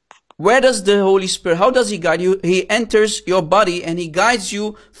 where does the Holy Spirit, how does he guide you? He enters your body and he guides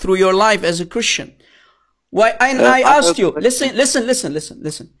you through your life as a Christian. Why? I asked you, listen.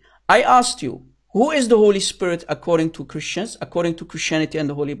 I asked you, who is the Holy Spirit according to Christians, according to Christianity and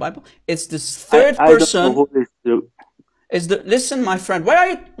the Holy Bible? It's this third person. Listen, my friend, why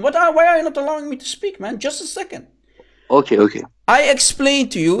are you not allowing me to speak, man? Just a second. Okay. I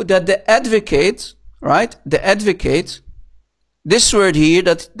explained to you that the advocate, right? The advocate, this word here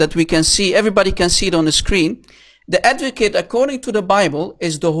that we can see, everybody can see it on the screen. The advocate, according to the Bible,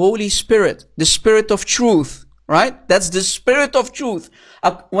 is the Holy Spirit, the Spirit of truth, right? That's the Spirit of truth.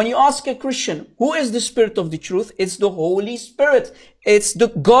 When you ask a Christian, who is the Spirit of the truth? It's the Holy Spirit. It's the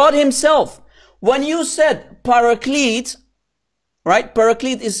God himself. When you said Paraclete, right?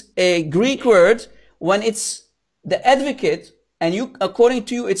 Paraclete is a Greek word. When it's the advocate, and you, according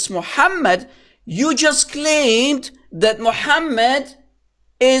to you, it's Muhammad, you just claimed that Muhammad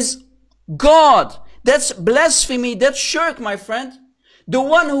is God. That's blasphemy. That's shirk, my friend. The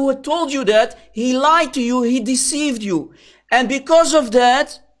one who told you that, he lied to you, he deceived you. And because of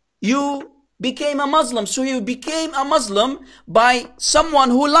that, you became a Muslim. So you became a Muslim by someone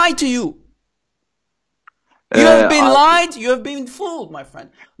who lied to you. You have been lied, you have been fooled, my friend.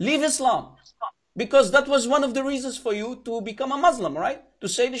 Leave Islam. Because that was one of the reasons for you to become a Muslim, right? To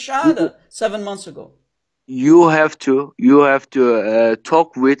say the Shahada 7 months ago. You have to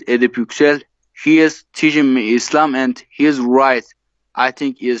talk with Edip Yüksel. He is teaching me Islam and he is right. I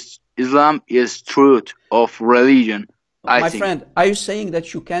think Islam is truth of religion. My friend, are you saying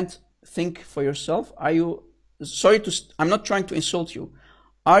that you can't think for yourself? Are you, sorry to, I'm not trying to insult you.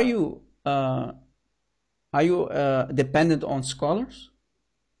 Are you dependent on scholars?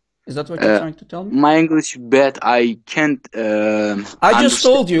 Is that what you're trying to tell me? My English bad. I can't. I just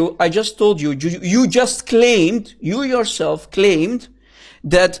told you. You just claimed. You yourself claimed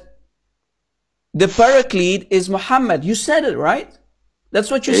that the Paraclete is Muhammad. You said it, right? That's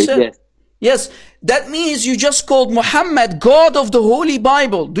what you said. Yes. Yes. That means you just called Muhammad God of the Holy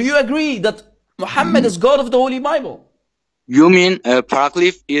Bible. Do you agree that Muhammad is God of the Holy Bible? You mean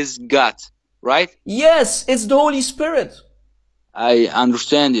Paraclete is God, right? Yes, it's the Holy Spirit. I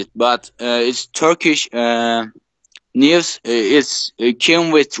understand it, but it's Turkish news. It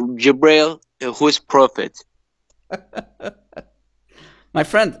came with Jibril, who is prophet. My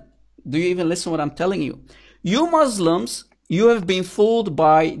friend, do you even listen what I'm telling you? You Muslims, you have been fooled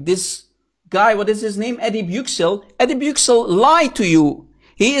by this guy. What is his name? Edip Yüksel. Edip Yüksel lied to you.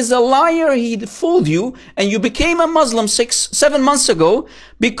 He is a liar. He fooled you, and you became a Muslim 7 months ago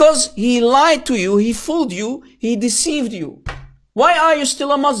because he lied to you. He fooled you. He deceived you. Why are you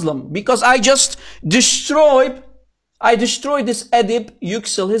still a Muslim? Because I just destroyed this Edip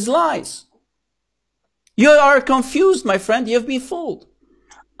Yüksel, his lies. You are confused, my friend. You have been fooled.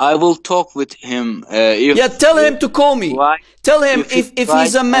 I will talk with him. Yeah, tell him to call me. Tell him if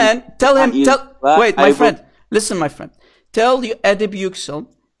he's a man. Tell him. Wait, my friend. Listen, my friend. Tell you Edip Yüksel.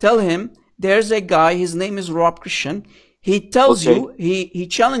 Tell him there's a guy. His name is Rob Christian. He tells you. He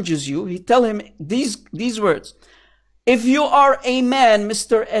challenges you. He tell him these words. If you are a man,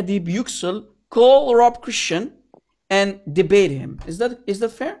 Mr. Edip Yüksel, call Rob Christian and debate him. Is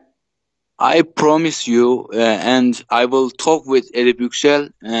that fair? I promise you, and I will talk with Edip Yüksel,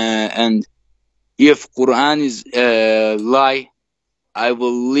 and if Quran is lie, I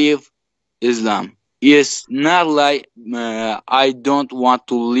will leave Islam. It's not lie. I don't want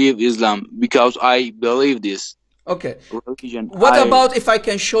to leave Islam because I believe this. Okay. Religion. What about if I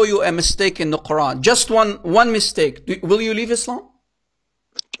can show you a mistake in the Quran? Just one mistake. Will you leave Islam?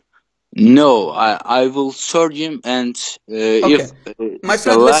 No, I will search him and okay. My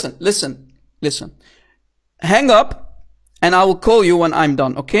friend, listen. Hang up and I will call you when I'm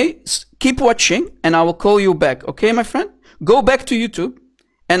done, okay? Keep watching and I will call you back, okay, my friend? Go back to YouTube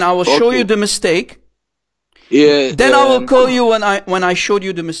and I will show you the mistake. Yeah. Then I will call you when I showed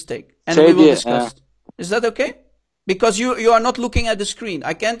you the mistake and we will discuss. Is that okay? Because you are not looking at the screen.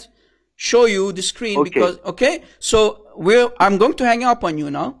 I can't show you the screen because, okay? So I'm going to hang up on you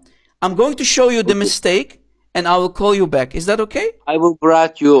now. I'm going to show you the mistake and I will call you back. Is that okay? I will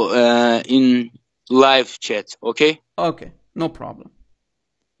bring you in live chat, okay? Okay, no problem.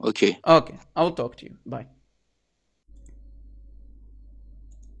 Okay. Okay, I will talk to you. Bye.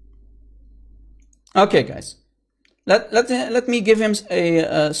 Okay, guys. Let me give him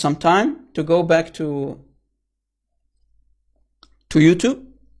some time to go back to YouTube.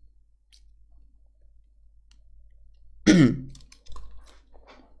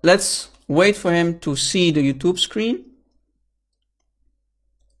 Let's wait for him to see the YouTube screen.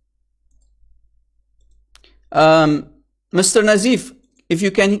 Mr. Nazif, if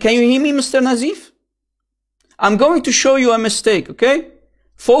you can you hear me, Mr. Nazif? I'm going to show you a mistake, okay?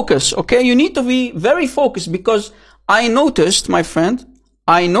 Focus, okay? You need to be very focused because I noticed, my friend,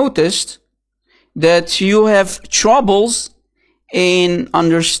 that you have troubles in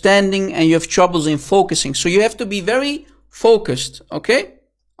understanding and you have troubles in focusing. So you have to be very focused, okay?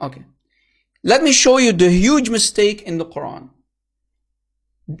 Okay. Let me show you the huge mistake in the Quran.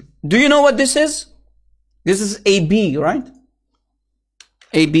 Do you know what this is? This is a bee, right?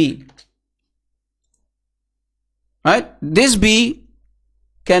 A bee. Right? This bee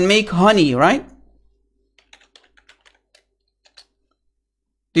can make honey, right?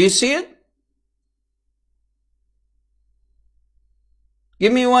 Do you see it?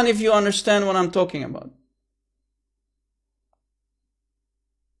 Give me one if you understand what I'm talking about.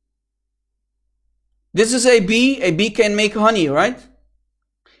 This is a bee. A bee can make honey, right?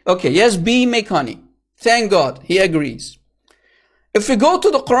 Okay, yes, bee make honey. Thank God, he agrees. If we go to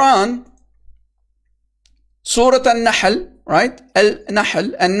the Quran, Surah Al-Nahl, right?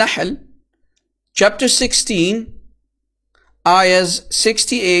 Al-Nahl, chapter 16, ayahs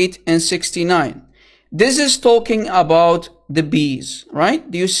 68 and 69. This is talking about the bees, right?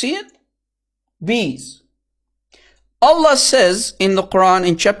 Do you see it? Bees. Allah says in the Quran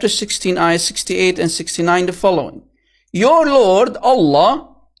in chapter 16, ayah 68 and 69 the following. Your Lord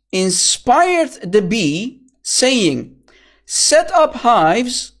Allah inspired the bee, saying, set up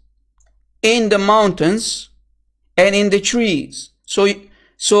hives in the mountains and in the trees.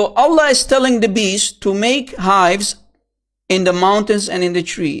 So Allah is telling the bees to make hives in the mountains and in the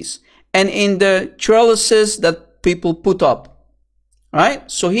trees and in the trellises that people put up.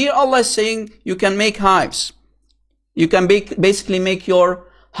 Right? So here Allah is saying you can make hives. You can basically make your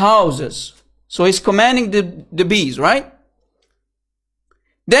houses. So He's commanding the bees, right?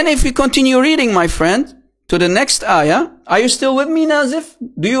 Then if we continue reading, my friend, to the next ayah. Are you still with me, Nazif?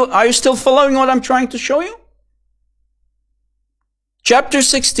 Are you still following what I'm trying to show you? Chapter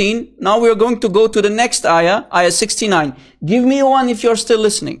 16. Now we are going to go to the next ayah, ayah 69. Give me one if you're still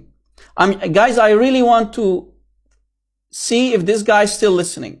listening. Guys, I really want to see if this guy is still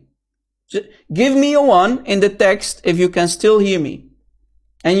listening. Give me a one in the text if you can still hear me.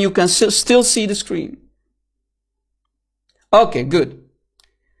 And you can still see the screen. Okay, good.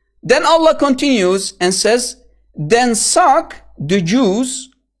 Then Allah continues and says, then suck the juice,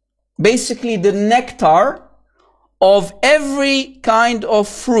 basically the nectar of every kind of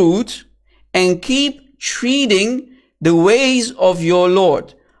fruit, and keep treating the ways of your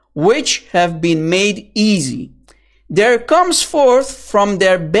Lord, which have been made easy. There comes forth from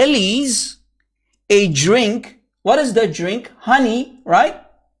their bellies a drink. What is that drink? Honey, right?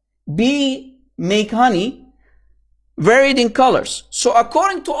 Bee make honey, varied in colors. So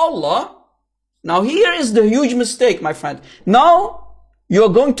according to Allah, now here is the huge mistake, my friend. Now you're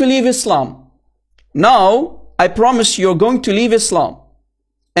going to leave Islam. Now I promise you're going to leave Islam.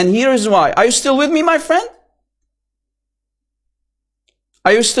 And here is why. Are you still with me, my friend?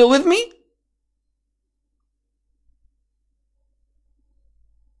 Are you still with me?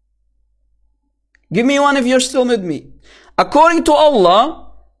 Give me one if you're still with me. According to Allah,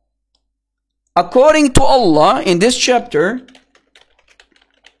 in this chapter,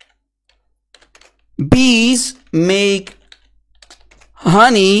 bees make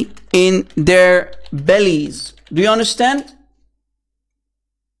honey in their bellies. Do you understand?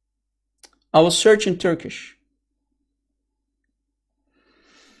 I will search in Turkish.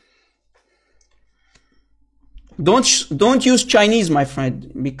 Don't use Chinese, my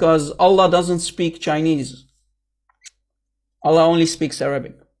friend, because Allah doesn't speak Chinese. Allah only speaks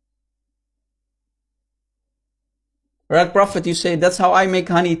Arabic. Right, Prophet, you say, that's how I make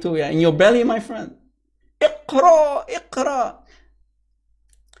honey too, yeah, in your belly, my friend. Iqra, Iqra.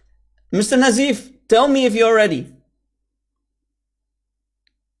 Mr. Nazif, tell me if you're ready.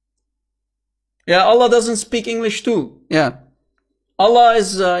 Yeah, Allah doesn't speak English too. Yeah. Allah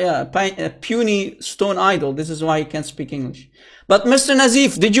is a puny stone idol. This is why he can't speak English. But Mr.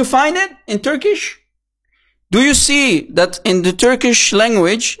 Nazif, did you find it in Turkish? Do you see that in the Turkish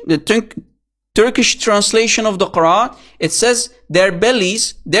language, the Turkish translation of the Quran, it says their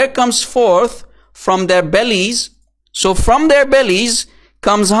bellies, there comes forth from their bellies. So from their bellies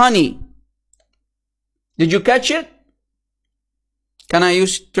comes honey. Did you catch it? Can I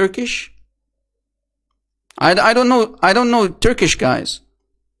use Turkish? I don't know Turkish, guys.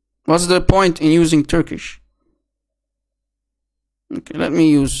 What's the point in using Turkish? Okay, let me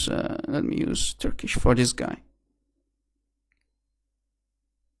use Turkish for this guy.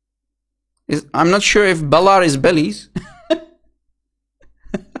 I'm not sure if balar is bellies.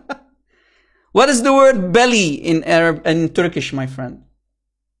 What is the word belly in Arab and Turkish, my friend?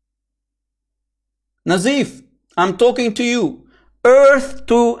 Nazif, I'm talking to you. Earth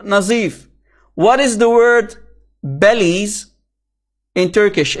to Nazif. What is the word bellies in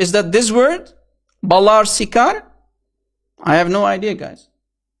Turkish? Is that this word? Balar sikar? I have no idea, guys.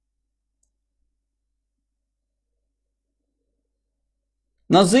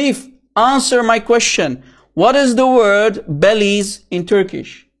 Nazif, answer my question. What is the word bellies in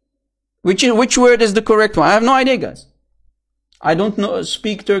Turkish? Which word is the correct one? I have no idea, guys. I don't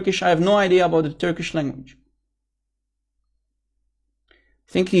speak Turkish. I have no idea about the Turkish language.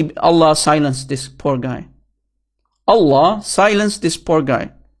 I think Allah silenced this poor guy. Allah silenced this poor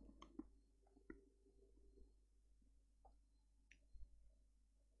guy.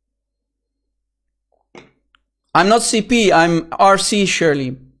 I'm not CP, I'm RC,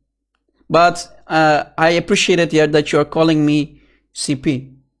 Shirley. But I appreciate it that you're calling me CP.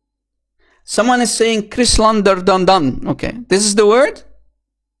 Someone is saying Chrislander Dandan. Okay, this is the word?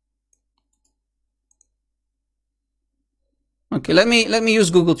 Okay, let me use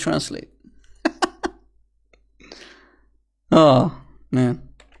Google Translate. Oh, man.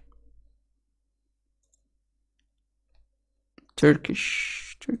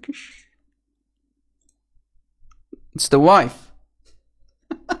 Turkish. It's the wife.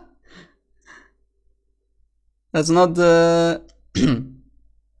 That's not the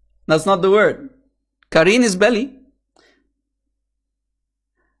that's not the word. Karin is belly.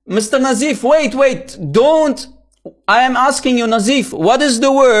 Mr. Nazif, wait, don't. I am asking you, Nazif, what is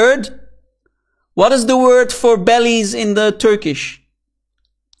the word? What is the word for bellies in the Turkish?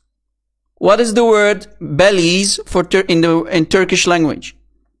 What is the word bellies for in Turkish language?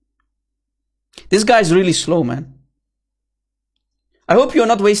 This guy is really slow, man. I hope you're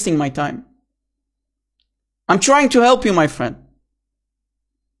not wasting my time. I'm trying to help you, my friend.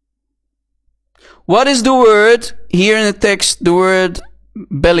 What is the word here in the text? The word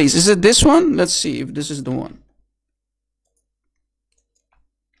bellies. Is it this one? Let's see if this is the one.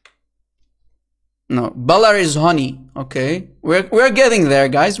 No, balar is honey. Okay, we're getting there,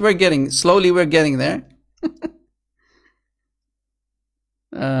 guys. We're getting there.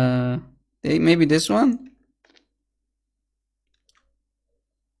 Maybe this one.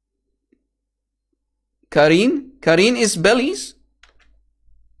 Karin is bellies.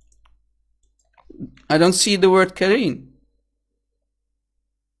 I don't see the word Karin.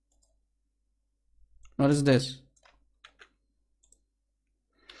 What is this?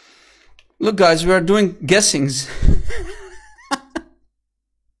 Look, guys, we are doing guessings.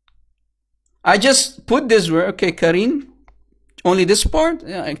 I just put this word. Okay, Karin. Only this part?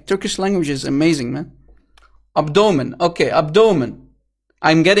 Yeah, Turkish language is amazing, man. Abdomen. Okay, abdomen.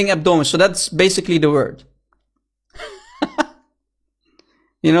 I'm getting abdomen. So that's basically the word.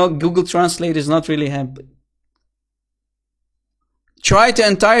 You know, Google Translate is not really helping. Try the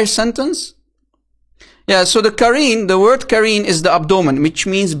entire sentence. Yeah, so the word Karin is the abdomen, which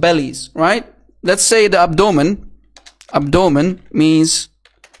means bellies, right? Let's say the abdomen. Abdomen means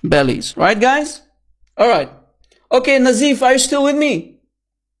bellies, right, guys? All right. Okay, Nazif, are you still with me?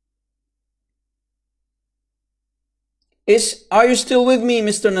 Are you still with me,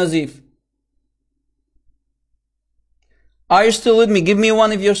 Mr. Nazif? Are you still with me? Give me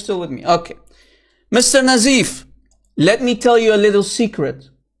one if you're still with me. Okay. Mr. Nazif, let me tell you a little secret.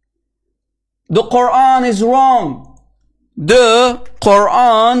 The Quran is wrong. The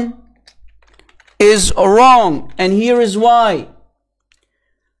Quran is wrong. And here is why.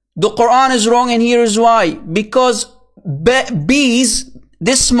 The Quran is wrong and here is why. Because bees,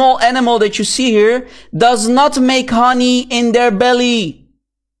 this small animal that you see here, does not make honey in their belly.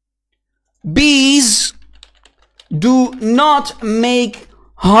 Bees do not make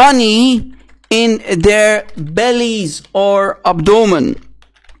honey in their bellies or abdomen.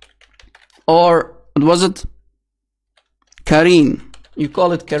 Or, what was it? Karin. You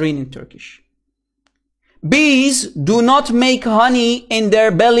call it Karin in Turkish. Bees do not make honey in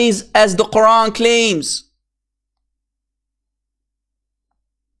their bellies as the Quran claims.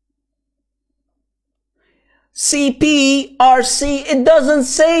 CP, RC, it doesn't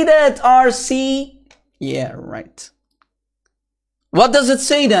say that, RC. Yeah, right. What does it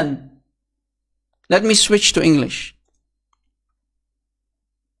say then? Let me switch to English.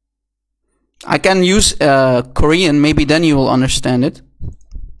 I can use Korean, maybe then you will understand it.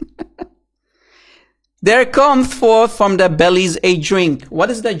 There comes forth from the bellies a drink.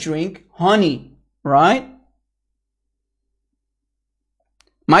 What is that drink? Honey, right?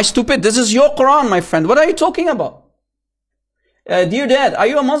 My stupid, this is your Quran, my friend. What are you talking about? Dear Dad, are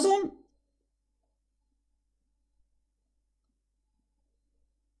you a Muslim?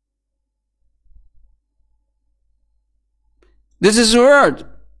 This is the word.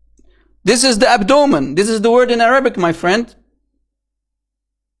 This is the abdomen. This is the word in Arabic, my friend.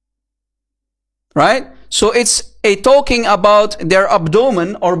 Right? So it's talking about their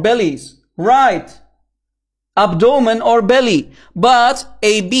abdomen or bellies. Right. Abdomen or belly. But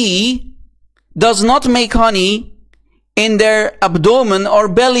a bee does not make honey in their abdomen or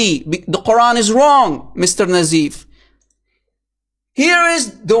belly. The Quran is wrong, Mr. Nazif. Here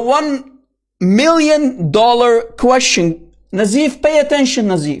is the $1 million question. Nazif, pay attention,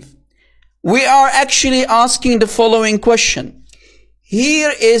 Nazif. We are actually asking the following question.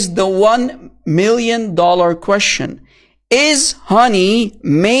 Here is the $1 million question. Is honey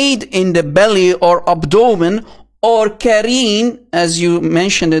made in the belly or abdomen or karin, as you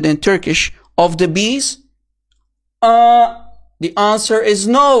mentioned it in Turkish, of the bees? The answer is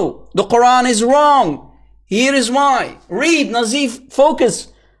no. The Quran is wrong. Here is why. Read, Nazif,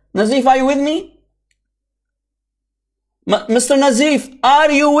 focus. Nazif, are you with me? Mr. Nazif,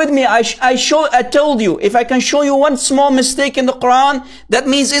 are you with me? I told you, if I can show you one small mistake in the Quran, that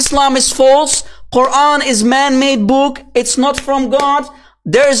means Islam is false. Quran is man-made book. It's not from God.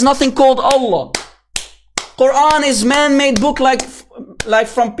 There is nothing called Allah. Quran is man-made book like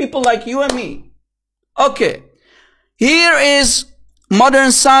from people like you and me. Okay. Here is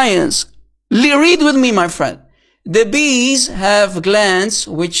modern science. Read with me, my friend. The bees have glands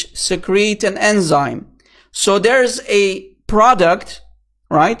which secrete an enzyme. So there's a product,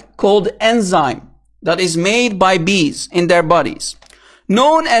 right, called enzyme that is made by bees in their bodies,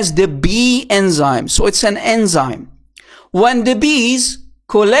 known as the bee enzyme. So it's an enzyme. When the bees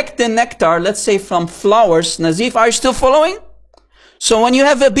collect the nectar, let's say from flowers, Nazif, are you still following? So when you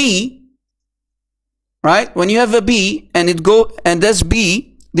have a bee, right, when you have a bee and this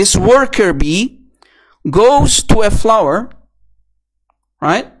bee, this worker bee, goes to a flower,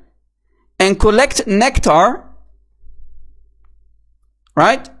 right, and collect nectar,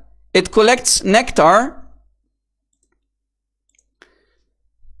 right? It collects nectar.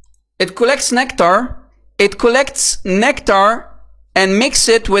 It collects nectar. It collects nectar and mix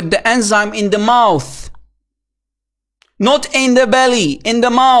it with the enzyme in the mouth. Not in the belly, in the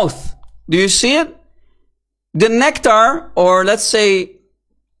mouth. Do you see it? The nectar, or let's say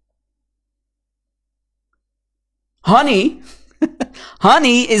honey,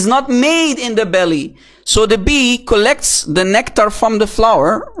 honey is not made in the belly. So the bee collects the nectar from the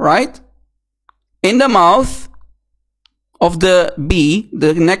flower, right? In the mouth of the bee,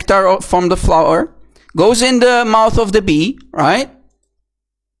 the nectar from the flower goes in the mouth of the bee, right?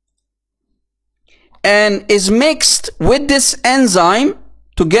 And is mixed with this enzyme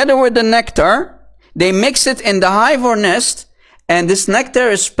together with the nectar. They mix it in the hive or nest, and this nectar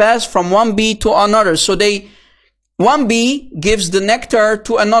is passed from one bee to another. So one bee gives the nectar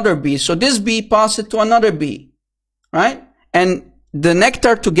to another bee. So this bee passes it to another bee, right? And the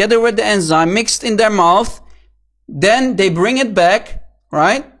nectar together with the enzyme mixed in their mouth, then they bring it back,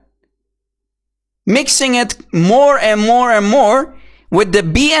 right? Mixing it more and more and more with the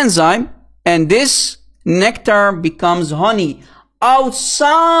bee enzyme, and this nectar becomes honey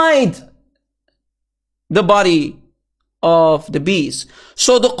outside the body of the bees.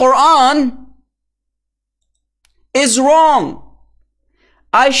 So the Quran is wrong.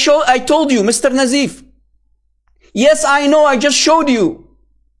 I told you, Mr. Nazif. Yes, I know, I just showed you.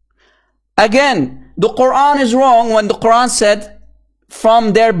 Again, the Quran is wrong when the Quran said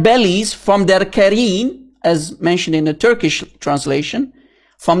from their bellies, from their kareen, as mentioned in the Turkish translation,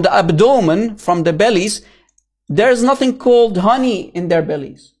 from the abdomen, from the bellies, there is nothing called honey in their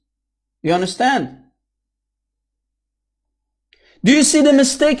bellies. You understand? Do you see the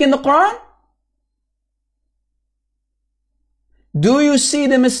mistake in the Quran? Do you see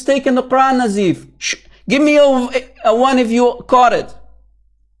the mistake in the Quran, Nazif? Give me a one if you caught it.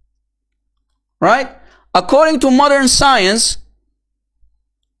 Right? According to modern science,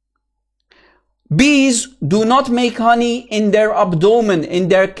 bees do not make honey in their abdomen, in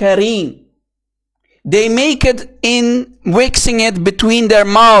their kareen. They make it in mixing it between their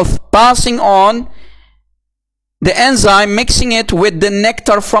mouth, passing on the enzyme, mixing it with the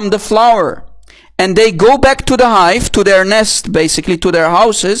nectar from the flower. And they go back to the hive, to their nest, basically to their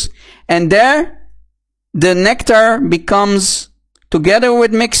houses. And there, the nectar becomes, together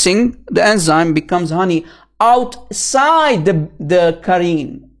with mixing, the enzyme becomes honey outside the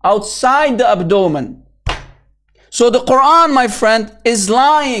kareen, outside the abdomen. So the Quran, my friend, is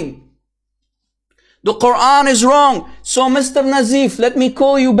lying. The Quran is wrong. So Mr. Nazif, let me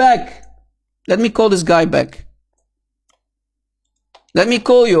call you back. Let me call this guy back. Let me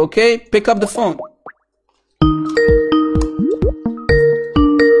call you, okay? Pick up the phone.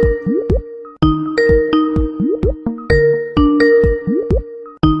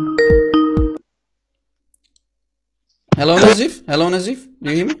 Hello, Nazif? Hello, Nazif?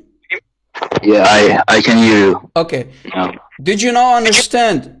 Do you hear me? Yeah, I can hear you. Okay. Yeah. Did you now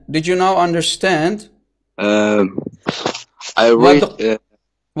understand? Did you now understand I read.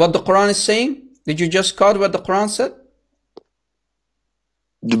 what the Quran is saying? Did you just caught what the Quran said?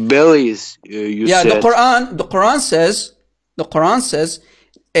 The bellies, you yeah, said. the Quran says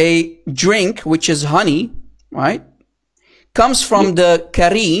a drink which is honey, right, comes from the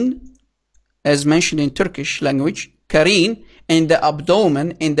kareen, as mentioned in Turkish language, kareen, in the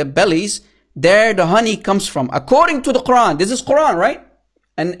abdomen, in the bellies, there the honey comes from. According to the Quran, this is Quran, right?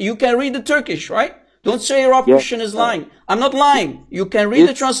 And you can read the Turkish, right? Don't say Rob Christian is lying. I'm not lying. You can read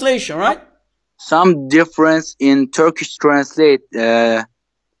the translation, right? Some difference in Turkish translate.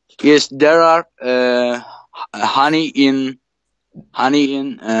 Yes, there are honey in belly.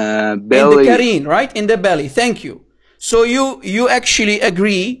 In the kareen, right? In the belly. Thank you. So you actually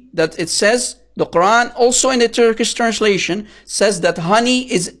agree that it says, the Quran also in the Turkish translation says that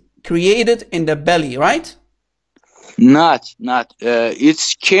honey is created in the belly, right? Not.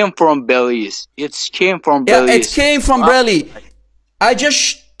 It came from bellies. It came from Yeah, bellies. it came from belly. I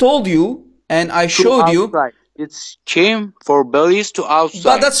just told you and I To showed you. outside. It came for bellies to outside.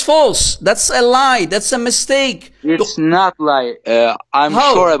 But that's false. That's a lie. That's a mistake. It's not lie. I'm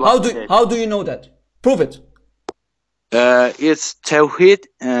sure about it. How do you know that? Prove it. It's Tawheed,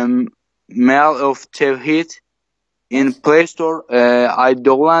 mail of Tawheed in Play Store. I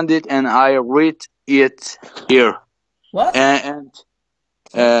downloaded it and I read it here. What? And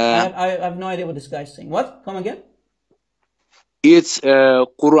I have no idea what this guy's saying. What? Come again? it's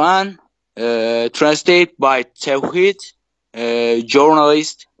Quran translated by Tawheed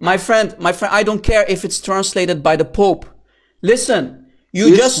journalist. My friend, I don't care if it's translated by the Pope. Listen,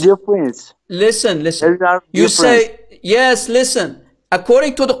 It's different. listen. There are You difference. say, yes, listen.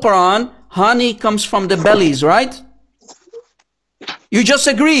 According to the Quran, honey comes from the bellies, right? You just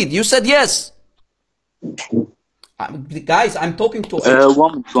agreed. You said yes. Guys, I'm talking to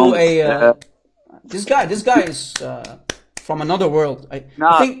this guy. This guy is from another world. I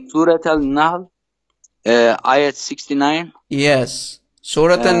think Surah Al-Nahl, ayat 69. yes.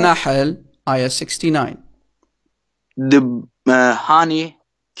 Surah An-Nahl, ayah 69. The honey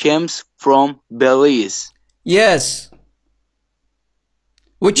comes from bellies. Yes.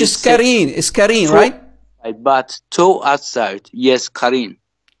 Which is It's Kareen. It's Kareen, right? But to outside, yes, Karin.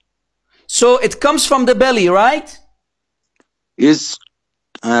 So it comes from the belly, right? It's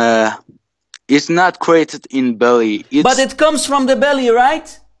not created in belly. But it comes from the belly,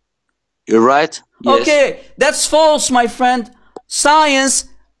 right? You're right. Yes. Okay, that's false, my friend. Science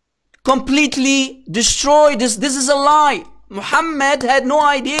completely destroyed this. This is a lie. Muhammad had no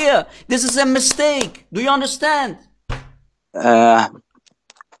idea. This is a mistake. Do you understand?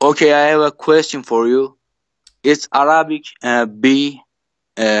 Okay, I have a question for you. It's Arabic bee,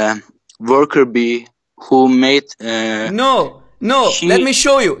 worker bee who made. No. Let me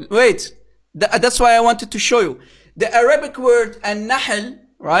show you. Wait. That's why I wanted to show you. The Arabic word an-nahl,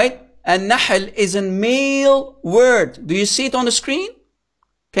 right? An-nahl is a male word. Do you see it on the screen?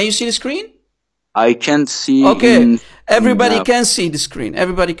 Can you see the screen? I can't see. Okay. Everybody can see the screen.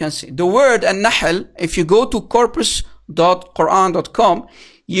 Everybody can see. The word an-nahl, if you go to corpus.quran.com,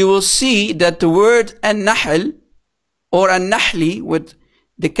 you will see that the word an-nahl or an-nahli with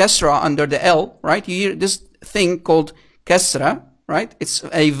the kasra under the L, right? You hear this thing called kasra, right? It's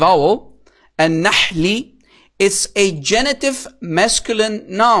a vowel. An-nahli, it's a genitive masculine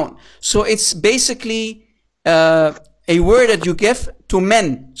noun. So it's basically a word that you give to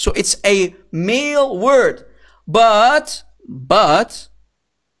men. So it's a male word. But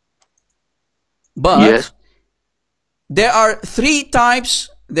Yes. there are three types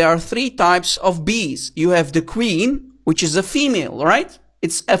of bees. You have the queen, which is a female, right?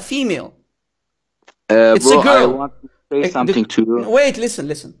 It's a female. It's Bro, a girl. I want to say something to you. Wait, listen.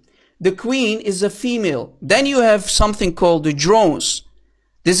 The queen is a female. Then you have something called the drones.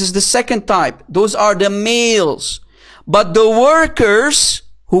 This is the second type. Those are the males. But the workers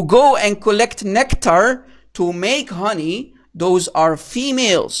who go and collect nectar to make honey, those are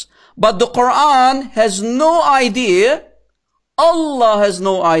females. But the Quran has no idea, Allah has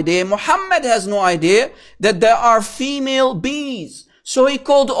no idea, Muhammad has no idea that there are female bees. So he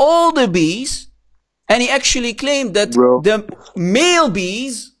called all the bees, and he actually claimed that the male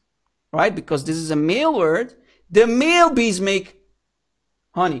bees, right, because this is a male word, the male bees make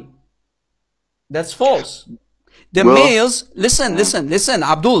honey. That's false. The males, listen,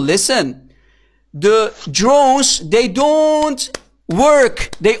 Abdul, listen. The drones, they don't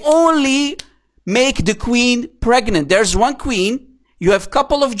work. They only make the queen pregnant. There's one queen. You have a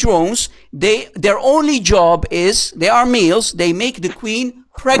couple of drones. Their only job is, they are males. They make the queen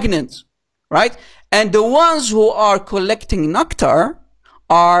pregnant, right? And the ones who are collecting nectar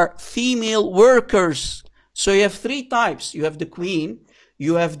are female workers. So you have three types. You have the queen.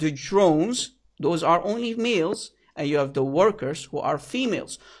 You have the drones. Those are only males. And you have the workers who are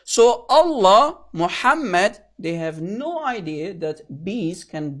females. So Allah, Muhammad, they have no idea that bees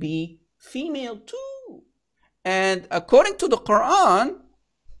can be female too. And according to the Quran,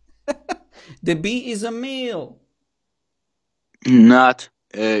 the bee is a male. Not.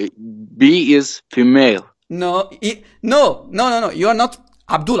 Bee is female. No. You are not.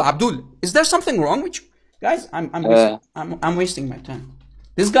 Abdul. Is there something wrong with you? Guys, I'm wasting my time.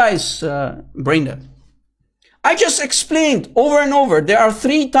 This guy is brain dead. I just explained over and over. There are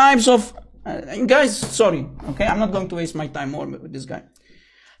three types of guys. Sorry, okay. I'm not going to waste my time more with this guy.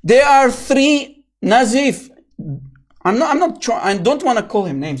 There are three Nazif. I'm not trying. I don't want to call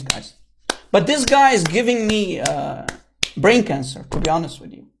him names, guys. But this guy is giving me brain cancer. To be honest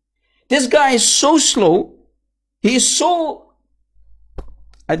with you, This guy is so slow. He is so...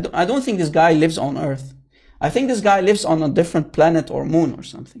 I don't think this guy lives on Earth. I think this guy lives on a different planet or moon or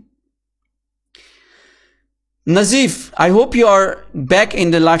something. Nazif, I hope you are back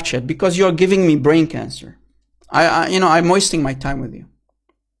in the live chat because you are giving me brain cancer. I'm wasting my time with you.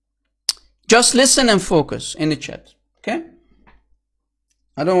 Just listen and focus in the chat, okay?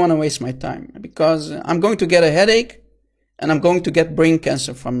 I don't want to waste my time because I'm going to get a headache and I'm going to get brain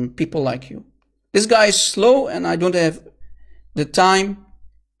cancer from people like you. This guy is slow and I don't have the time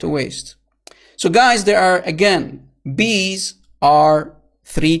to waste. So guys, there are, again, bees are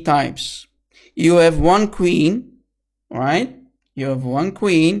 3 types. You have one queen, right? You have one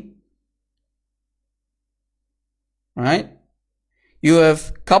queen, right? You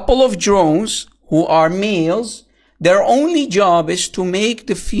have couple of drones who are males. Their only job is to make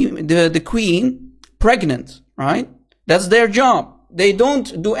the queen pregnant, right? That's their job. They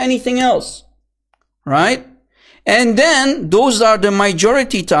don't do anything else, right? And then those are the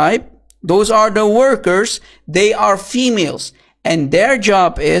majority type. Those are the workers. They are females. And their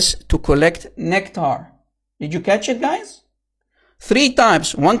job is to collect nectar. Did you catch it, guys? 3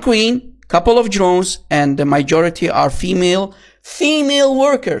 types. One queen, couple of drones, and the majority are female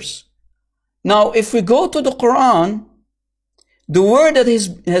workers. Now, if we go to the Quran, the word that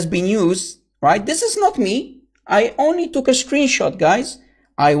has been used, right? This is not me. I only took a screenshot, guys.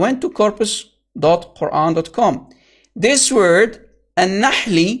 I went to corpus.quran.com. This word,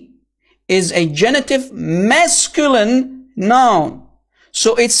 an-nahli, is a genitive masculine noun.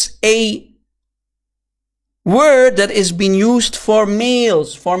 So it's a word that is being used for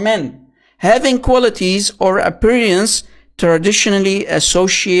males, for men, having qualities or appearance traditionally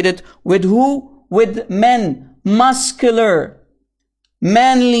associated with who? With men. Muscular,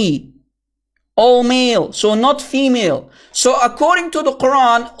 manly, all male, so not female. So according to the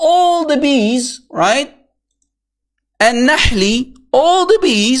Quran, all the bees, right? And Nahli, all the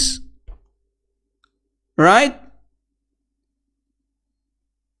bees, right?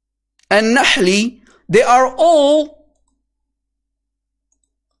 And Nahli, they are all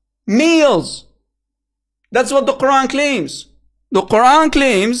males. That's what the Quran claims. The Quran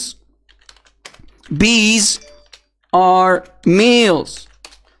claims bees are males,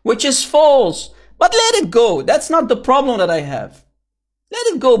 which is false. But let it go. That's not the problem that I have. Let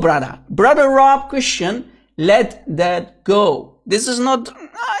it go, brother. Brother Rob Christian, let that go. This is not,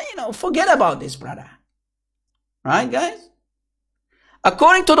 forget about this, brother. Right, guys?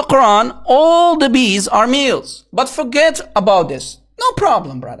 According to the Quran, all the bees are males. But forget about this. No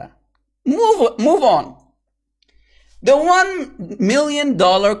problem, brother. Move on. The $1 million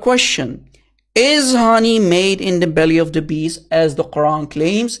question. Is honey made in the belly of the bees as the Quran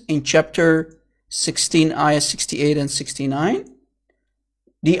claims in chapter 16, ayah 68 and 69?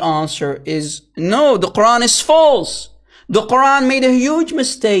 The answer is no. The Quran is false. The Quran made a huge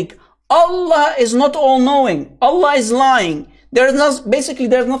mistake. Allah is not all-knowing. Allah is lying. There's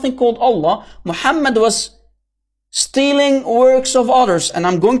nothing called Allah. Muhammad was stealing works of others, and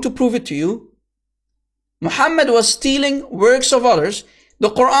I'm going to prove it to you. Muhammad was stealing works of others.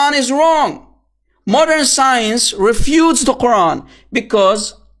 The Quran is wrong. Modern science refutes the Quran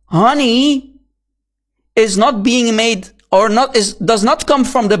because honey is not being made or does not come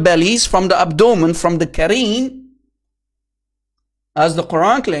from the bellies, from the abdomen, from the kareen, as the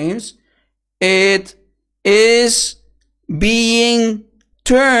Quran claims. It is being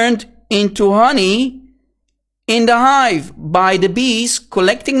turned into honey in the hive by the bees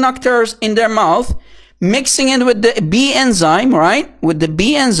collecting nectars in their mouth, mixing it with the bee enzyme, right? With the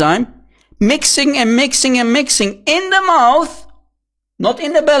bee enzyme, mixing and mixing and mixing in the mouth, not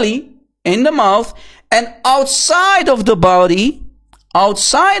in the belly, in the mouth, and outside of the body,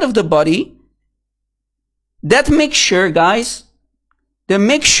 that mixture, guys, the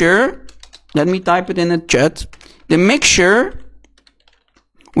mixture, let me type it in the chat, the mixture,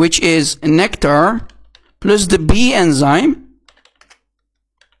 which is nectar plus the bee enzyme,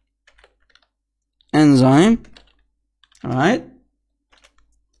 all right,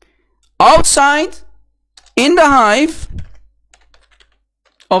 outside in the hive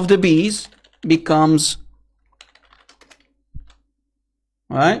of the bees becomes,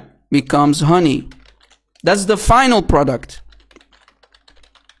 right, becomes honey. That's the final product.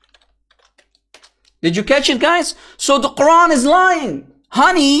 Did you catch it, guys? So the Quran is lying.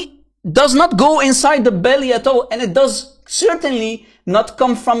 Honey does not go inside the belly at all, and it does certainly not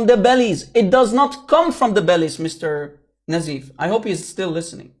come from the bellies. It does not come from the bellies, Mr. Nazif. I hope he's still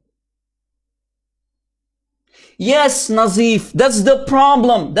listening. Yes, Nazif, that's the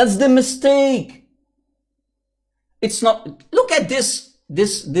problem. That's the mistake. It's not. Look at this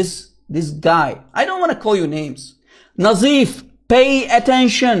This guy. I don't want to call you names. Nazif, pay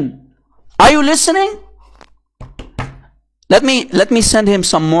attention. Are you listening? Let me send him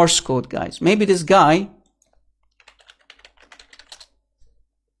some Morse code, guys. Maybe this guy.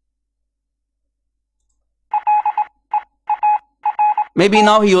 Maybe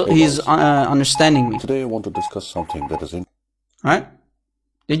now he's understanding me. Today I want to discuss something that is in. Right?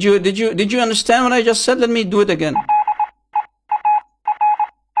 Did you understand what I just said? Let me do it again.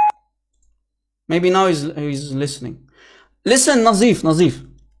 Maybe now he's listening. Listen, Nazif.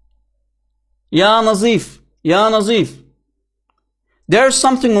 Ya Nazif. There's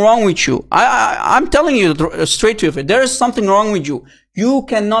something wrong with you. I'm telling you straight to your face. There is something wrong with you. You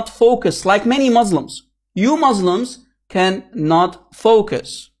cannot focus like many Muslims. You Muslims cannot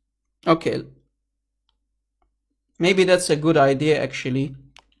focus. Okay. Maybe that's a good idea actually.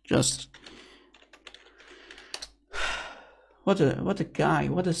 Just what a guy,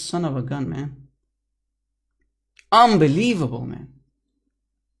 what a son of a gun, man. Unbelievable, man.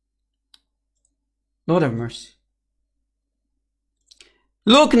 Lord have mercy.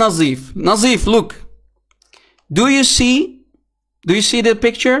 Look, Nazif, look. Do you see the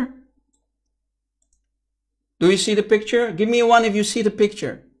picture? Do you see the picture? Give me a one if you see the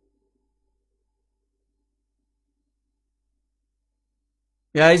picture.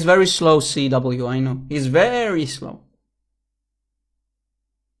 Yeah, he's very slow, CW, I know. He's very slow.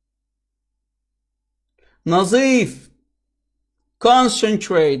 Nazif,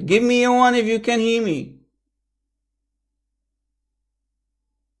 concentrate. Give me a one if you can hear me.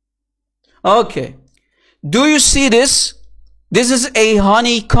 Okay. Do you see this? This is a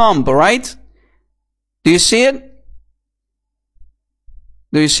honeycomb, right? Do you see it?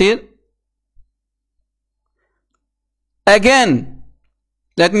 Do you see it? Again,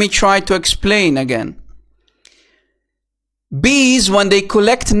 let me try to explain again. Bees, when they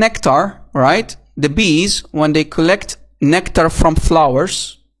collect nectar, right? The bees, when they collect nectar from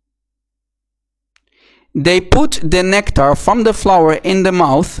flowers, they put the nectar from the flower in the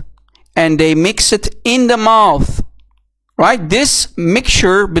mouth and they mix it in the mouth, right? This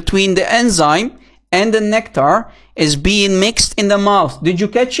mixture between the enzyme and the nectar is being mixed in the mouth. Did you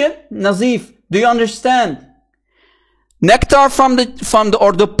catch it? Nazif, do you understand? Nectar from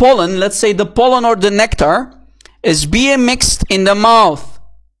the pollen, let's say the pollen or the nectar, is being mixed in the mouth.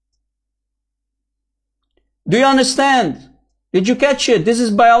 Do you understand? Did you catch it? This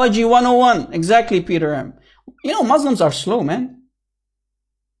is biology 101. Exactly, Peter M. You know, Muslims are slow, man.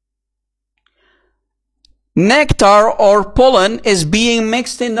 Nectar or pollen is being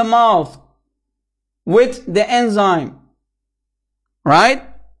mixed in the mouth with the enzyme, right?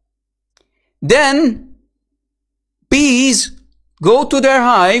 Then bees go to their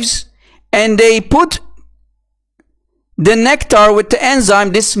hives and they put the nectar with the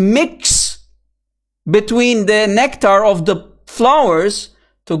enzyme, this mix between the nectar of the flowers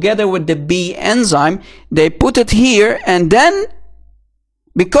together with the bee enzyme, they put it here, and then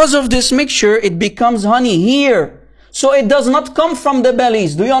because of this mixture it becomes honey here. So it does not come from the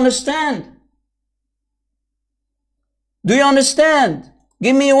bellies. Do you understand? Do you understand?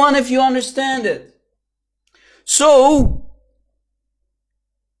 Give me one if you understand it. So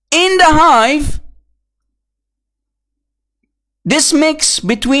in the hive, this mix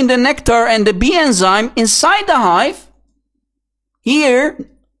between the nectar and the bee enzyme inside the hive, here,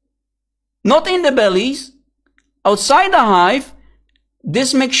 not in the bellies, outside the hive,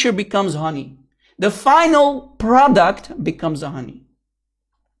 this mixture becomes honey. The final product becomes a honey.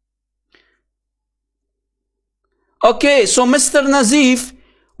 Okay, so Mr. Nazif,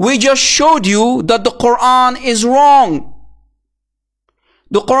 we just showed you that the Quran is wrong.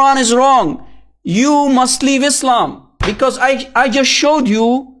 The Quran is wrong. You must leave Islam. Because I just showed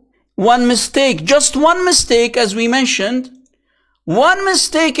you one mistake. Just one mistake, as we mentioned. One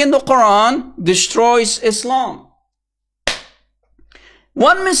mistake in the Quran destroys Islam.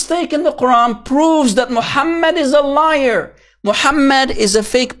 One mistake in the Quran proves that Muhammad is a liar. Muhammad is a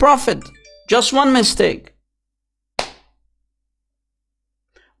fake prophet. Just one mistake.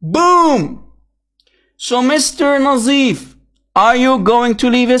 Boom! So Mr. Nazif, are you going to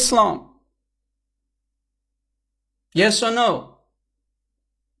leave Islam? Yes or no?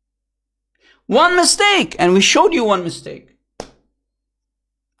 One mistake, and we showed you one mistake.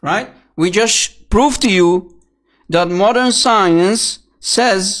 Right? We just proved to you that modern science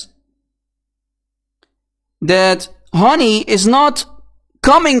says that honey is not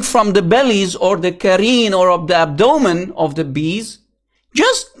coming from the bellies or the careen or of the abdomen of the bees.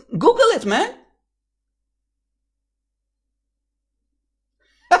 Just Google it, man.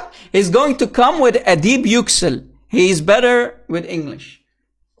 He's going to come with Adib Yüksel. He is better with English.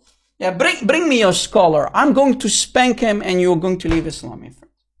 Yeah, bring me your scholar. I'm going to spank him and you're going to leave Islam, my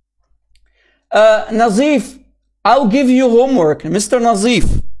friend. Nazif, I'll give you homework. Mr.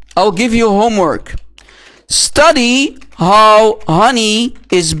 Nazif, I'll give you homework. Study how honey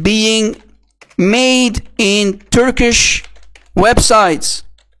is being made in Turkish websites.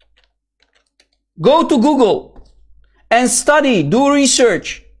 Go to Google and study, do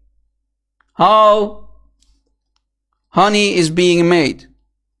research how honey is being made.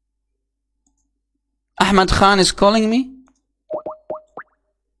 Ahmed Khan is calling me.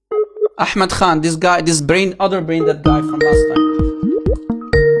 Ahmed Khan, this guy, this brain, other brain, that guy from last time.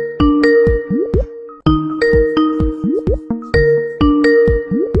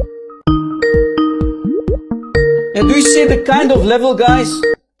 And do you see the kind of level, guys,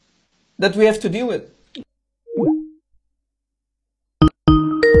 that we have to deal with?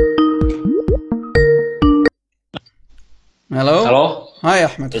 Hello? Hello? Hi,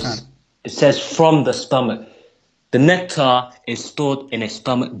 Ahmed Khan. It says from the stomach. The nectar is stored in a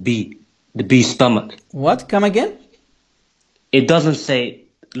stomach bee, the bee's stomach. What? Come again? It doesn't say,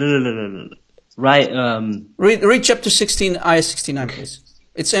 right? Read chapter 16, ayah 69, please.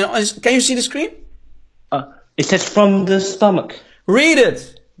 It's can you see the screen? It says from the stomach. Read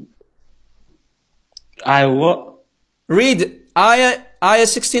it. I what? Read ayah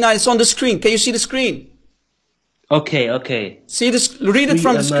 69. It's on the screen. Can you see the screen? Okay. See this. Read it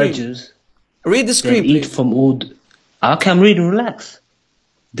from the screen. Read the screen, eat please. from all. I can read and relax.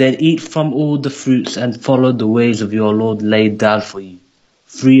 Then eat from all the fruits and follow the ways of your Lord laid down for you.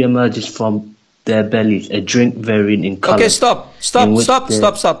 Free emerges from their bellies a drink varying in color. Okay, stop.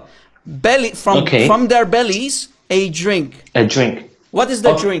 Belly from their bellies a drink. A drink. What is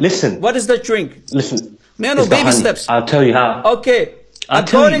the drink? Listen. What is the drink? Listen. No, baby steps. I'll tell you how. Okay. I'll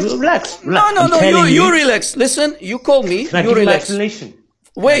tell you. Relax. No. You relax. Listen. You call me. Can I give you my explanation?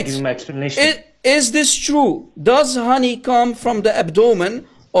 Wait. Give you my explanation. Is this true? Does honey come from the abdomen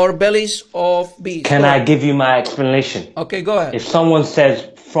or bellies of bees? Can I give you my explanation? Okay, go ahead. If someone says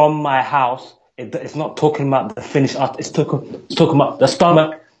from my house, it's not talking about the finished art. It's talking about the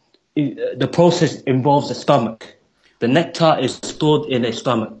stomach. The process involves the stomach. The nectar is stored in a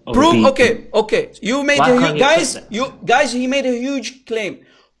stomach. Prove. Okay. You made he made a huge claim.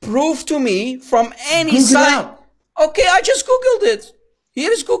 Prove to me from any site. Okay, I just googled it. Here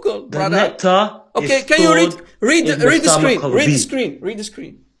is Google, brother. The nectar. Okay, can you read the screen? Read the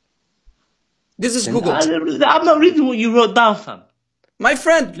screen. This is Google. I'm not reading what you wrote down, fam. My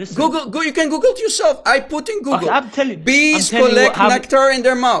friend, listen. Google. You can Google it yourself. I put in Google. Okay, I'm telling you. Bees collect nectar in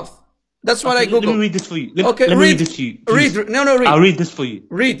their mouth. That's what I Googled. Let me read this for you. Let me read this to you. Read. I'll read this for you.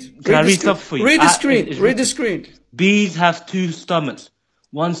 Read. Can I read something for you? Read the screen. Read the screen. Bees have two stomachs.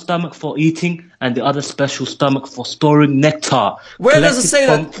 One stomach for eating and the other special stomach for storing nectar. Where does it say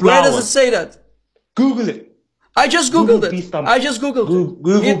that? Where does it say that? Google it. I just Googled it. I just Googled it.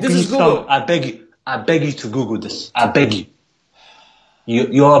 Google this is Google. I beg you to Google this. I beg you.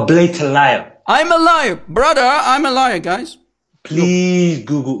 You're a blatant liar. I'm a liar, brother. I'm a liar, guys. Please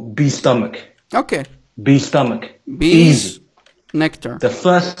Google bee stomach. Okay. Bee stomach. Bees nectar. The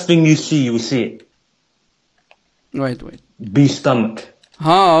first thing you see, you will see it. Wait. Bee stomach.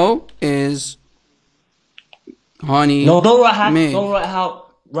 How is honey? No, don't write how. made? Don't write how.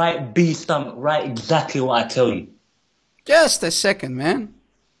 Write bee stomach. Write exactly what I tell you. Just a second, man.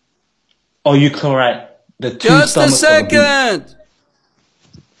 Or you can write the two Just a stomachs of a bee. second.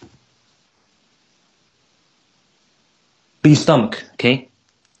 Bee stomach, okay?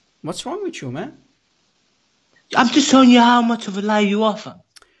 What's wrong with you, man? I'm just showing you how much of a liar you are, fam.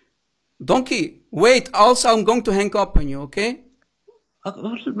 Donkey, wait. Also, I'm going to hang up on you, okay?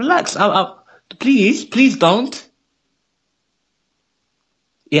 Relax. Please don't.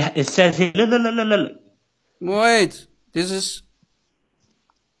 Yeah, it says here. Look. Wait. This is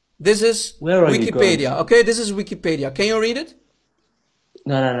Where are Wikipedia. you going? Okay, this is Wikipedia. Can you read it?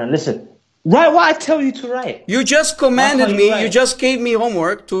 No. Listen. Write what I tell you to write. You just commanded me. You just gave me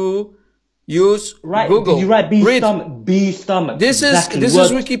homework to use Google. Did you write bee stomach? Bee stomach. This is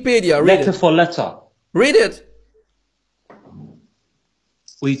Wikipedia. Read letter it. for letter. Read it.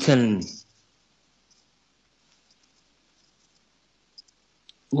 What are you telling me?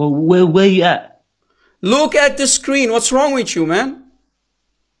 Well, where you at? Look at the screen. What's wrong with you, man?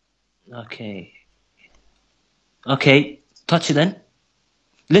 Okay. Touch it then.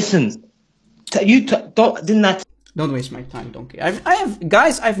 Listen. Don't waste my time, donkey.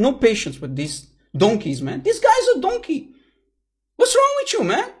 Guys, I have no patience with these donkeys, man. This guy's a donkey. What's wrong with you,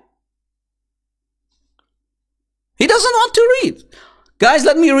 man? He doesn't want to read. Guys,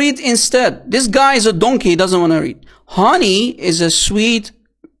 let me read instead. This guy is a donkey. He doesn't want to read. Honey is a sweet,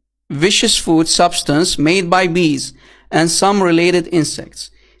 viscous food substance made by bees and some related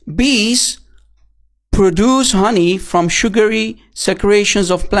insects. Bees produce honey from sugary secretions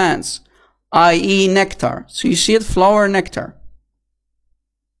of plants, i.e. nectar. So you see it, flower nectar.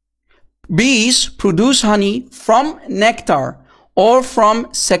 Bees produce honey from nectar or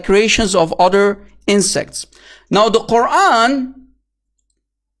from secretions of other insects. Now the Quran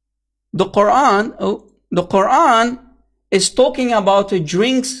is talking about a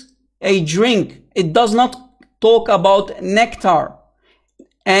drink. It does not talk about nectar.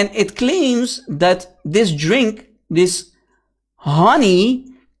 And it claims that this drink, this honey,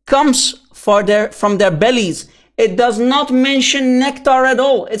 comes from their bellies. It does not mention nectar at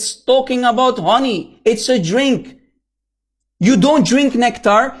all. It's talking about honey. It's a drink. You don't drink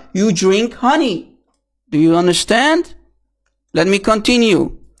nectar, you drink honey. Do you understand? Let me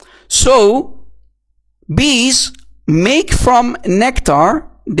continue. So, bees make from nectar,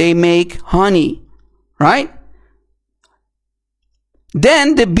 they make honey, right?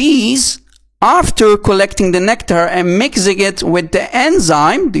 Then the bees, after collecting the nectar and mixing it with the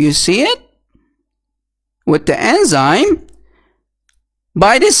enzyme, do you see it? With the enzyme,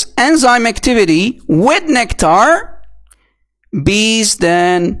 by this enzyme activity with nectar, bees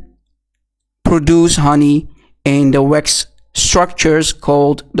then produce honey in the wax structures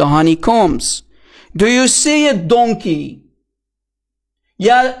called the honeycombs. Do you see it, donkey?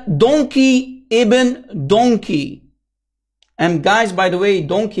 Yeah, donkey ibn donkey. And guys, by the way,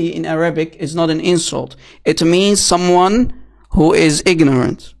 donkey in Arabic is not an insult. It means someone who is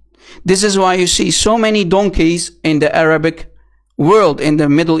ignorant. This is why you see so many donkeys in the Arabic world, in the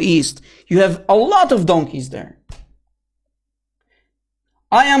Middle East. You have a lot of donkeys there.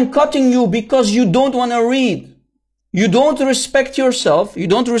 I am cutting you because you don't want to read. You don't respect yourself. You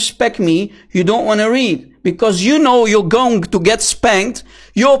don't respect me. You don't want to read because you know you're going to get spanked.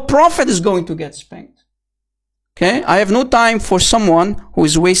 Your prophet is going to get spanked. Okay? I have no time for someone who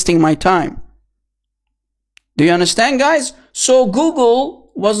is wasting my time. Do you understand, guys? So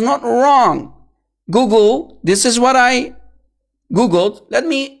Google was not wrong. Google, this is what I Googled. Let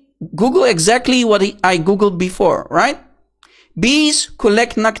me Google exactly what I Googled before, right? Bees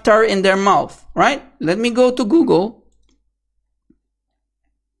collect nectar in their mouth, right? Let me go to Google.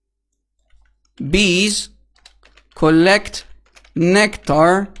 Bees collect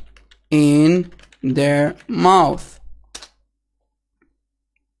nectar in their mouth,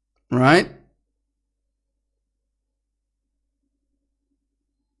 right?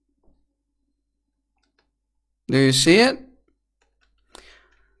 Do you see it?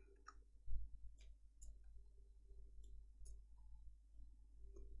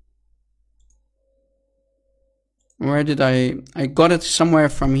 Where did I got it somewhere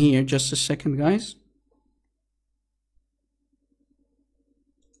from here. Just a second, guys.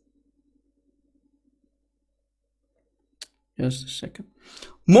 Just a second.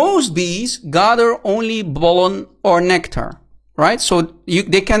 Most bees gather only pollen or nectar, right? So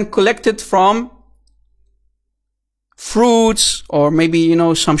they can collect it from fruits or maybe, you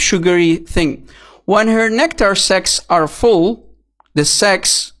know, some sugary thing. When her nectar sacs are full, the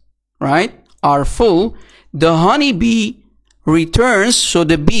sacs, right, are full, the honeybee returns, so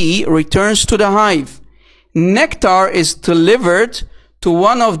the bee returns to the hive. Nectar is delivered to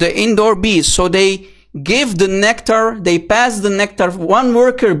one of the indoor bees. So they give the nectar, they pass the nectar. One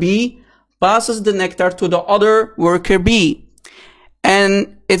worker bee passes the nectar to the other worker bee.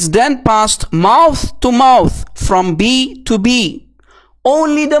 And it's then passed mouth to mouth, from bee to bee.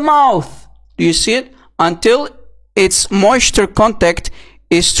 Only the mouth, do you see it? Until its moisture content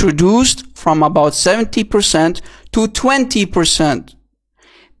is reduced from about 70% to 20%.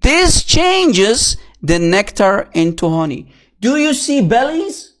 This changes the nectar into honey. Do you see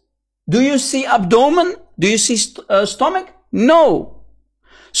bellies? Do you see abdomen? Do you see stomach? No.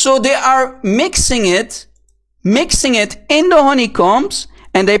 So they are mixing it in the honeycombs,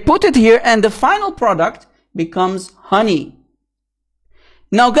 and they put it here, and the final product becomes honey.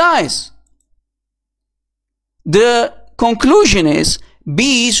 Now guys, the conclusion is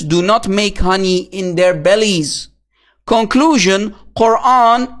bees do not make honey in their bellies. Conclusion,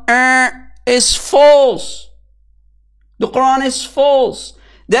 Quran is false. The Quran is false.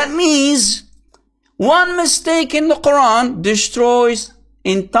 That means one mistake in the Quran destroys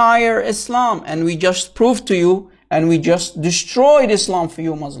entire Islam. And we just proved to you, and we just destroyed Islam for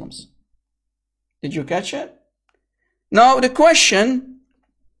you Muslims. Did you catch it? Now the question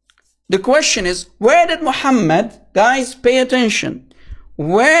is, where did Muhammad, guys, pay attention.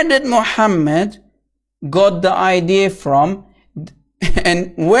 Where did Muhammad got the idea from?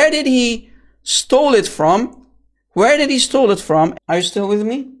 And where did he stole it from? Where did he stole it from? Are you still with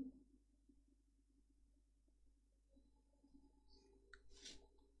me?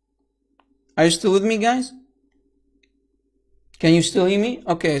 Are you still with me, guys? Can you still hear me?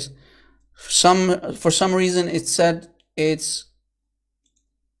 Okay. For some reason it said it's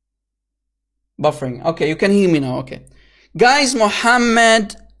buffering. Okay, you can hear me now. Okay. Guys,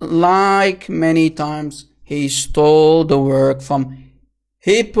 Muhammad, like many times, he stole the work from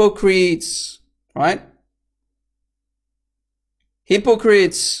hypocrites, right?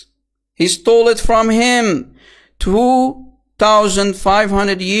 Hypocrites. He stole it from him.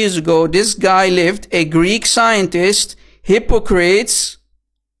 2,500 years ago, this guy lived, a Greek scientist. Hypocrites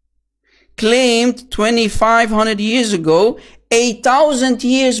claimed 2,500 years ago, 1,000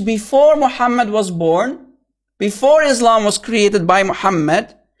 years before Muhammad was born, before Islam was created by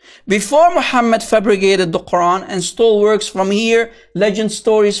Muhammad, before Muhammad fabricated the Quran and stole works from here, legend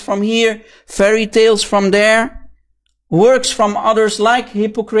stories from here, fairy tales from there, works from others like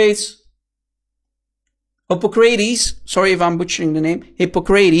Hippocrates, sorry if I'm butchering the name,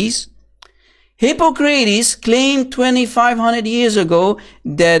 Hippocrates. Hippocrates claimed 2,500 years ago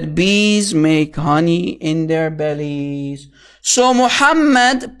that bees make honey in their bellies. So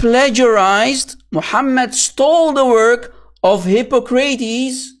Muhammad plagiarized, Muhammad stole the work of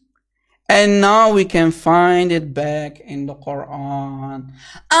Hippocrates, and now we can find it back in the Quran.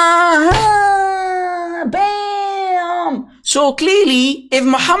 Aha! Bam! So clearly, if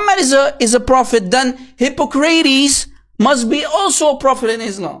Muhammad is a prophet, then Hippocrates must be also a prophet in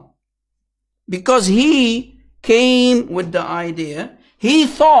Islam. Because he came with the idea, he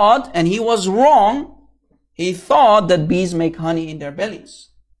thought, and he was wrong, he thought that bees make honey in their bellies.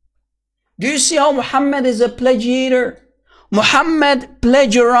 Do you see how Muhammad is a plagiator? Muhammad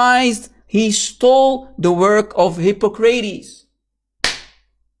plagiarized, he stole the work of Hippocrates.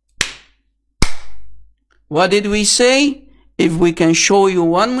 What did we say? If we can show you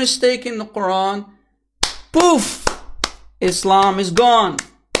one mistake in the Quran, poof, Islam is gone.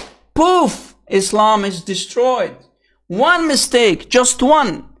 Poof, Islam is destroyed. One mistake, just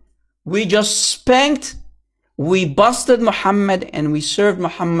one. We just spanked, we busted Muhammad, and we served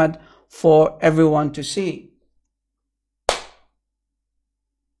Muhammad for everyone to see.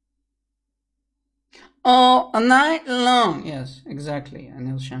 All night long. Yes, exactly.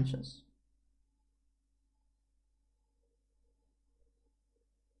 Anil Sanchez.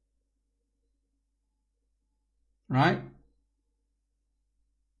 Right?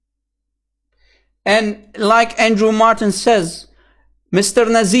 And like Andrew Martin says, Mr.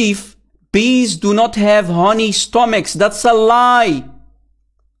 Nazif, bees do not have honey stomachs. That's a lie.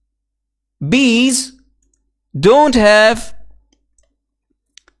 Bees don't have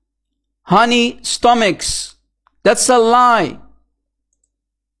honey stomachs. That's a lie.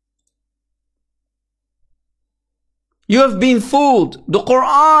 You have been fooled. The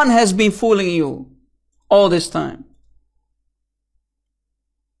Quran has been fooling you all this time.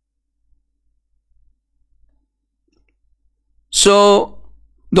 So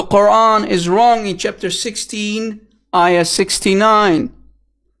the Quran is wrong in chapter 16, ayah 69.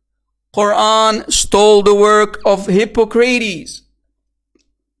 Quran stole the work of Hippocrates.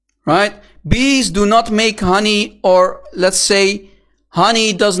 Right? Bees do not make honey, or let's say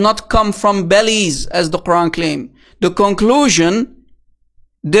honey does not come from bellies as the Quran claims. The conclusion,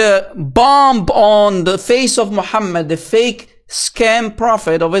 the bomb on the face of Muhammad, the fake scam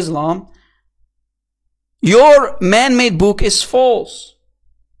prophet of Islam, your man-made book is false.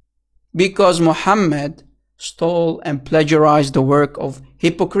 Because Muhammad stole and plagiarized the work of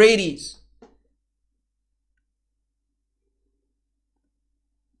Hippocrates.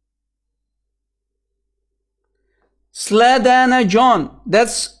 Sladana John,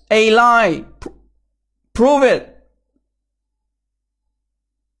 that's a lie. Prove it.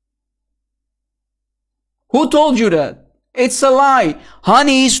 Who told you that? It's a lie.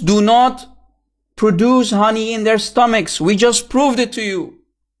 Honeys do not produce honey in their stomachs. We just proved it to you.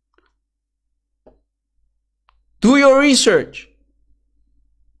 Do your research.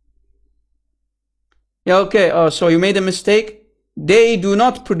 Yeah, okay. So you made a mistake. They do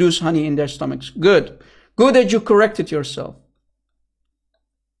not produce honey in their stomachs. Good. Good that you corrected yourself.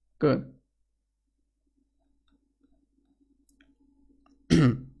 Good.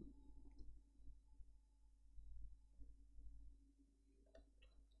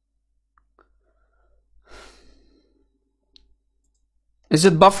 Is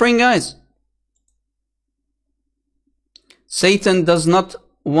it buffering, guys? Satan does not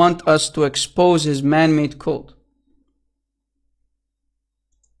want us to expose his man-made cult.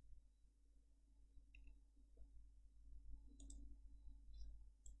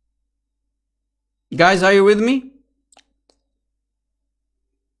 Guys, are you with me?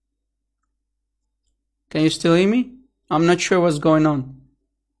 Can you still hear me? I'm not sure what's going on.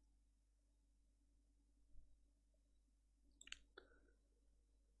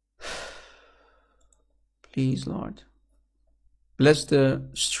 Please, Lord. Bless the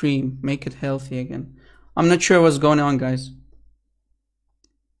stream. Make it healthy again. I'm not sure what's going on, guys.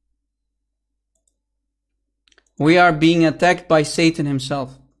 We are being attacked by Satan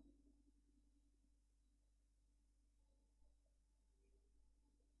himself.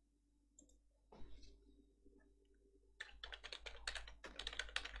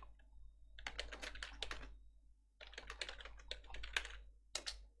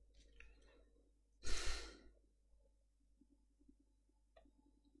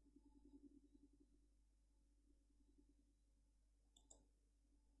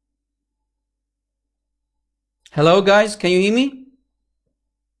 Hello, guys. Can you hear me?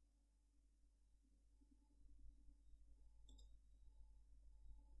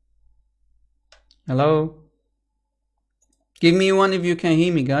 Hello? Give me one if you can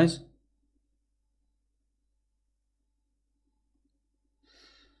hear me, guys.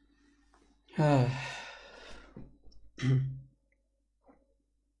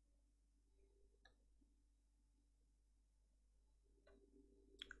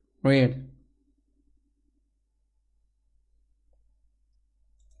 Weird.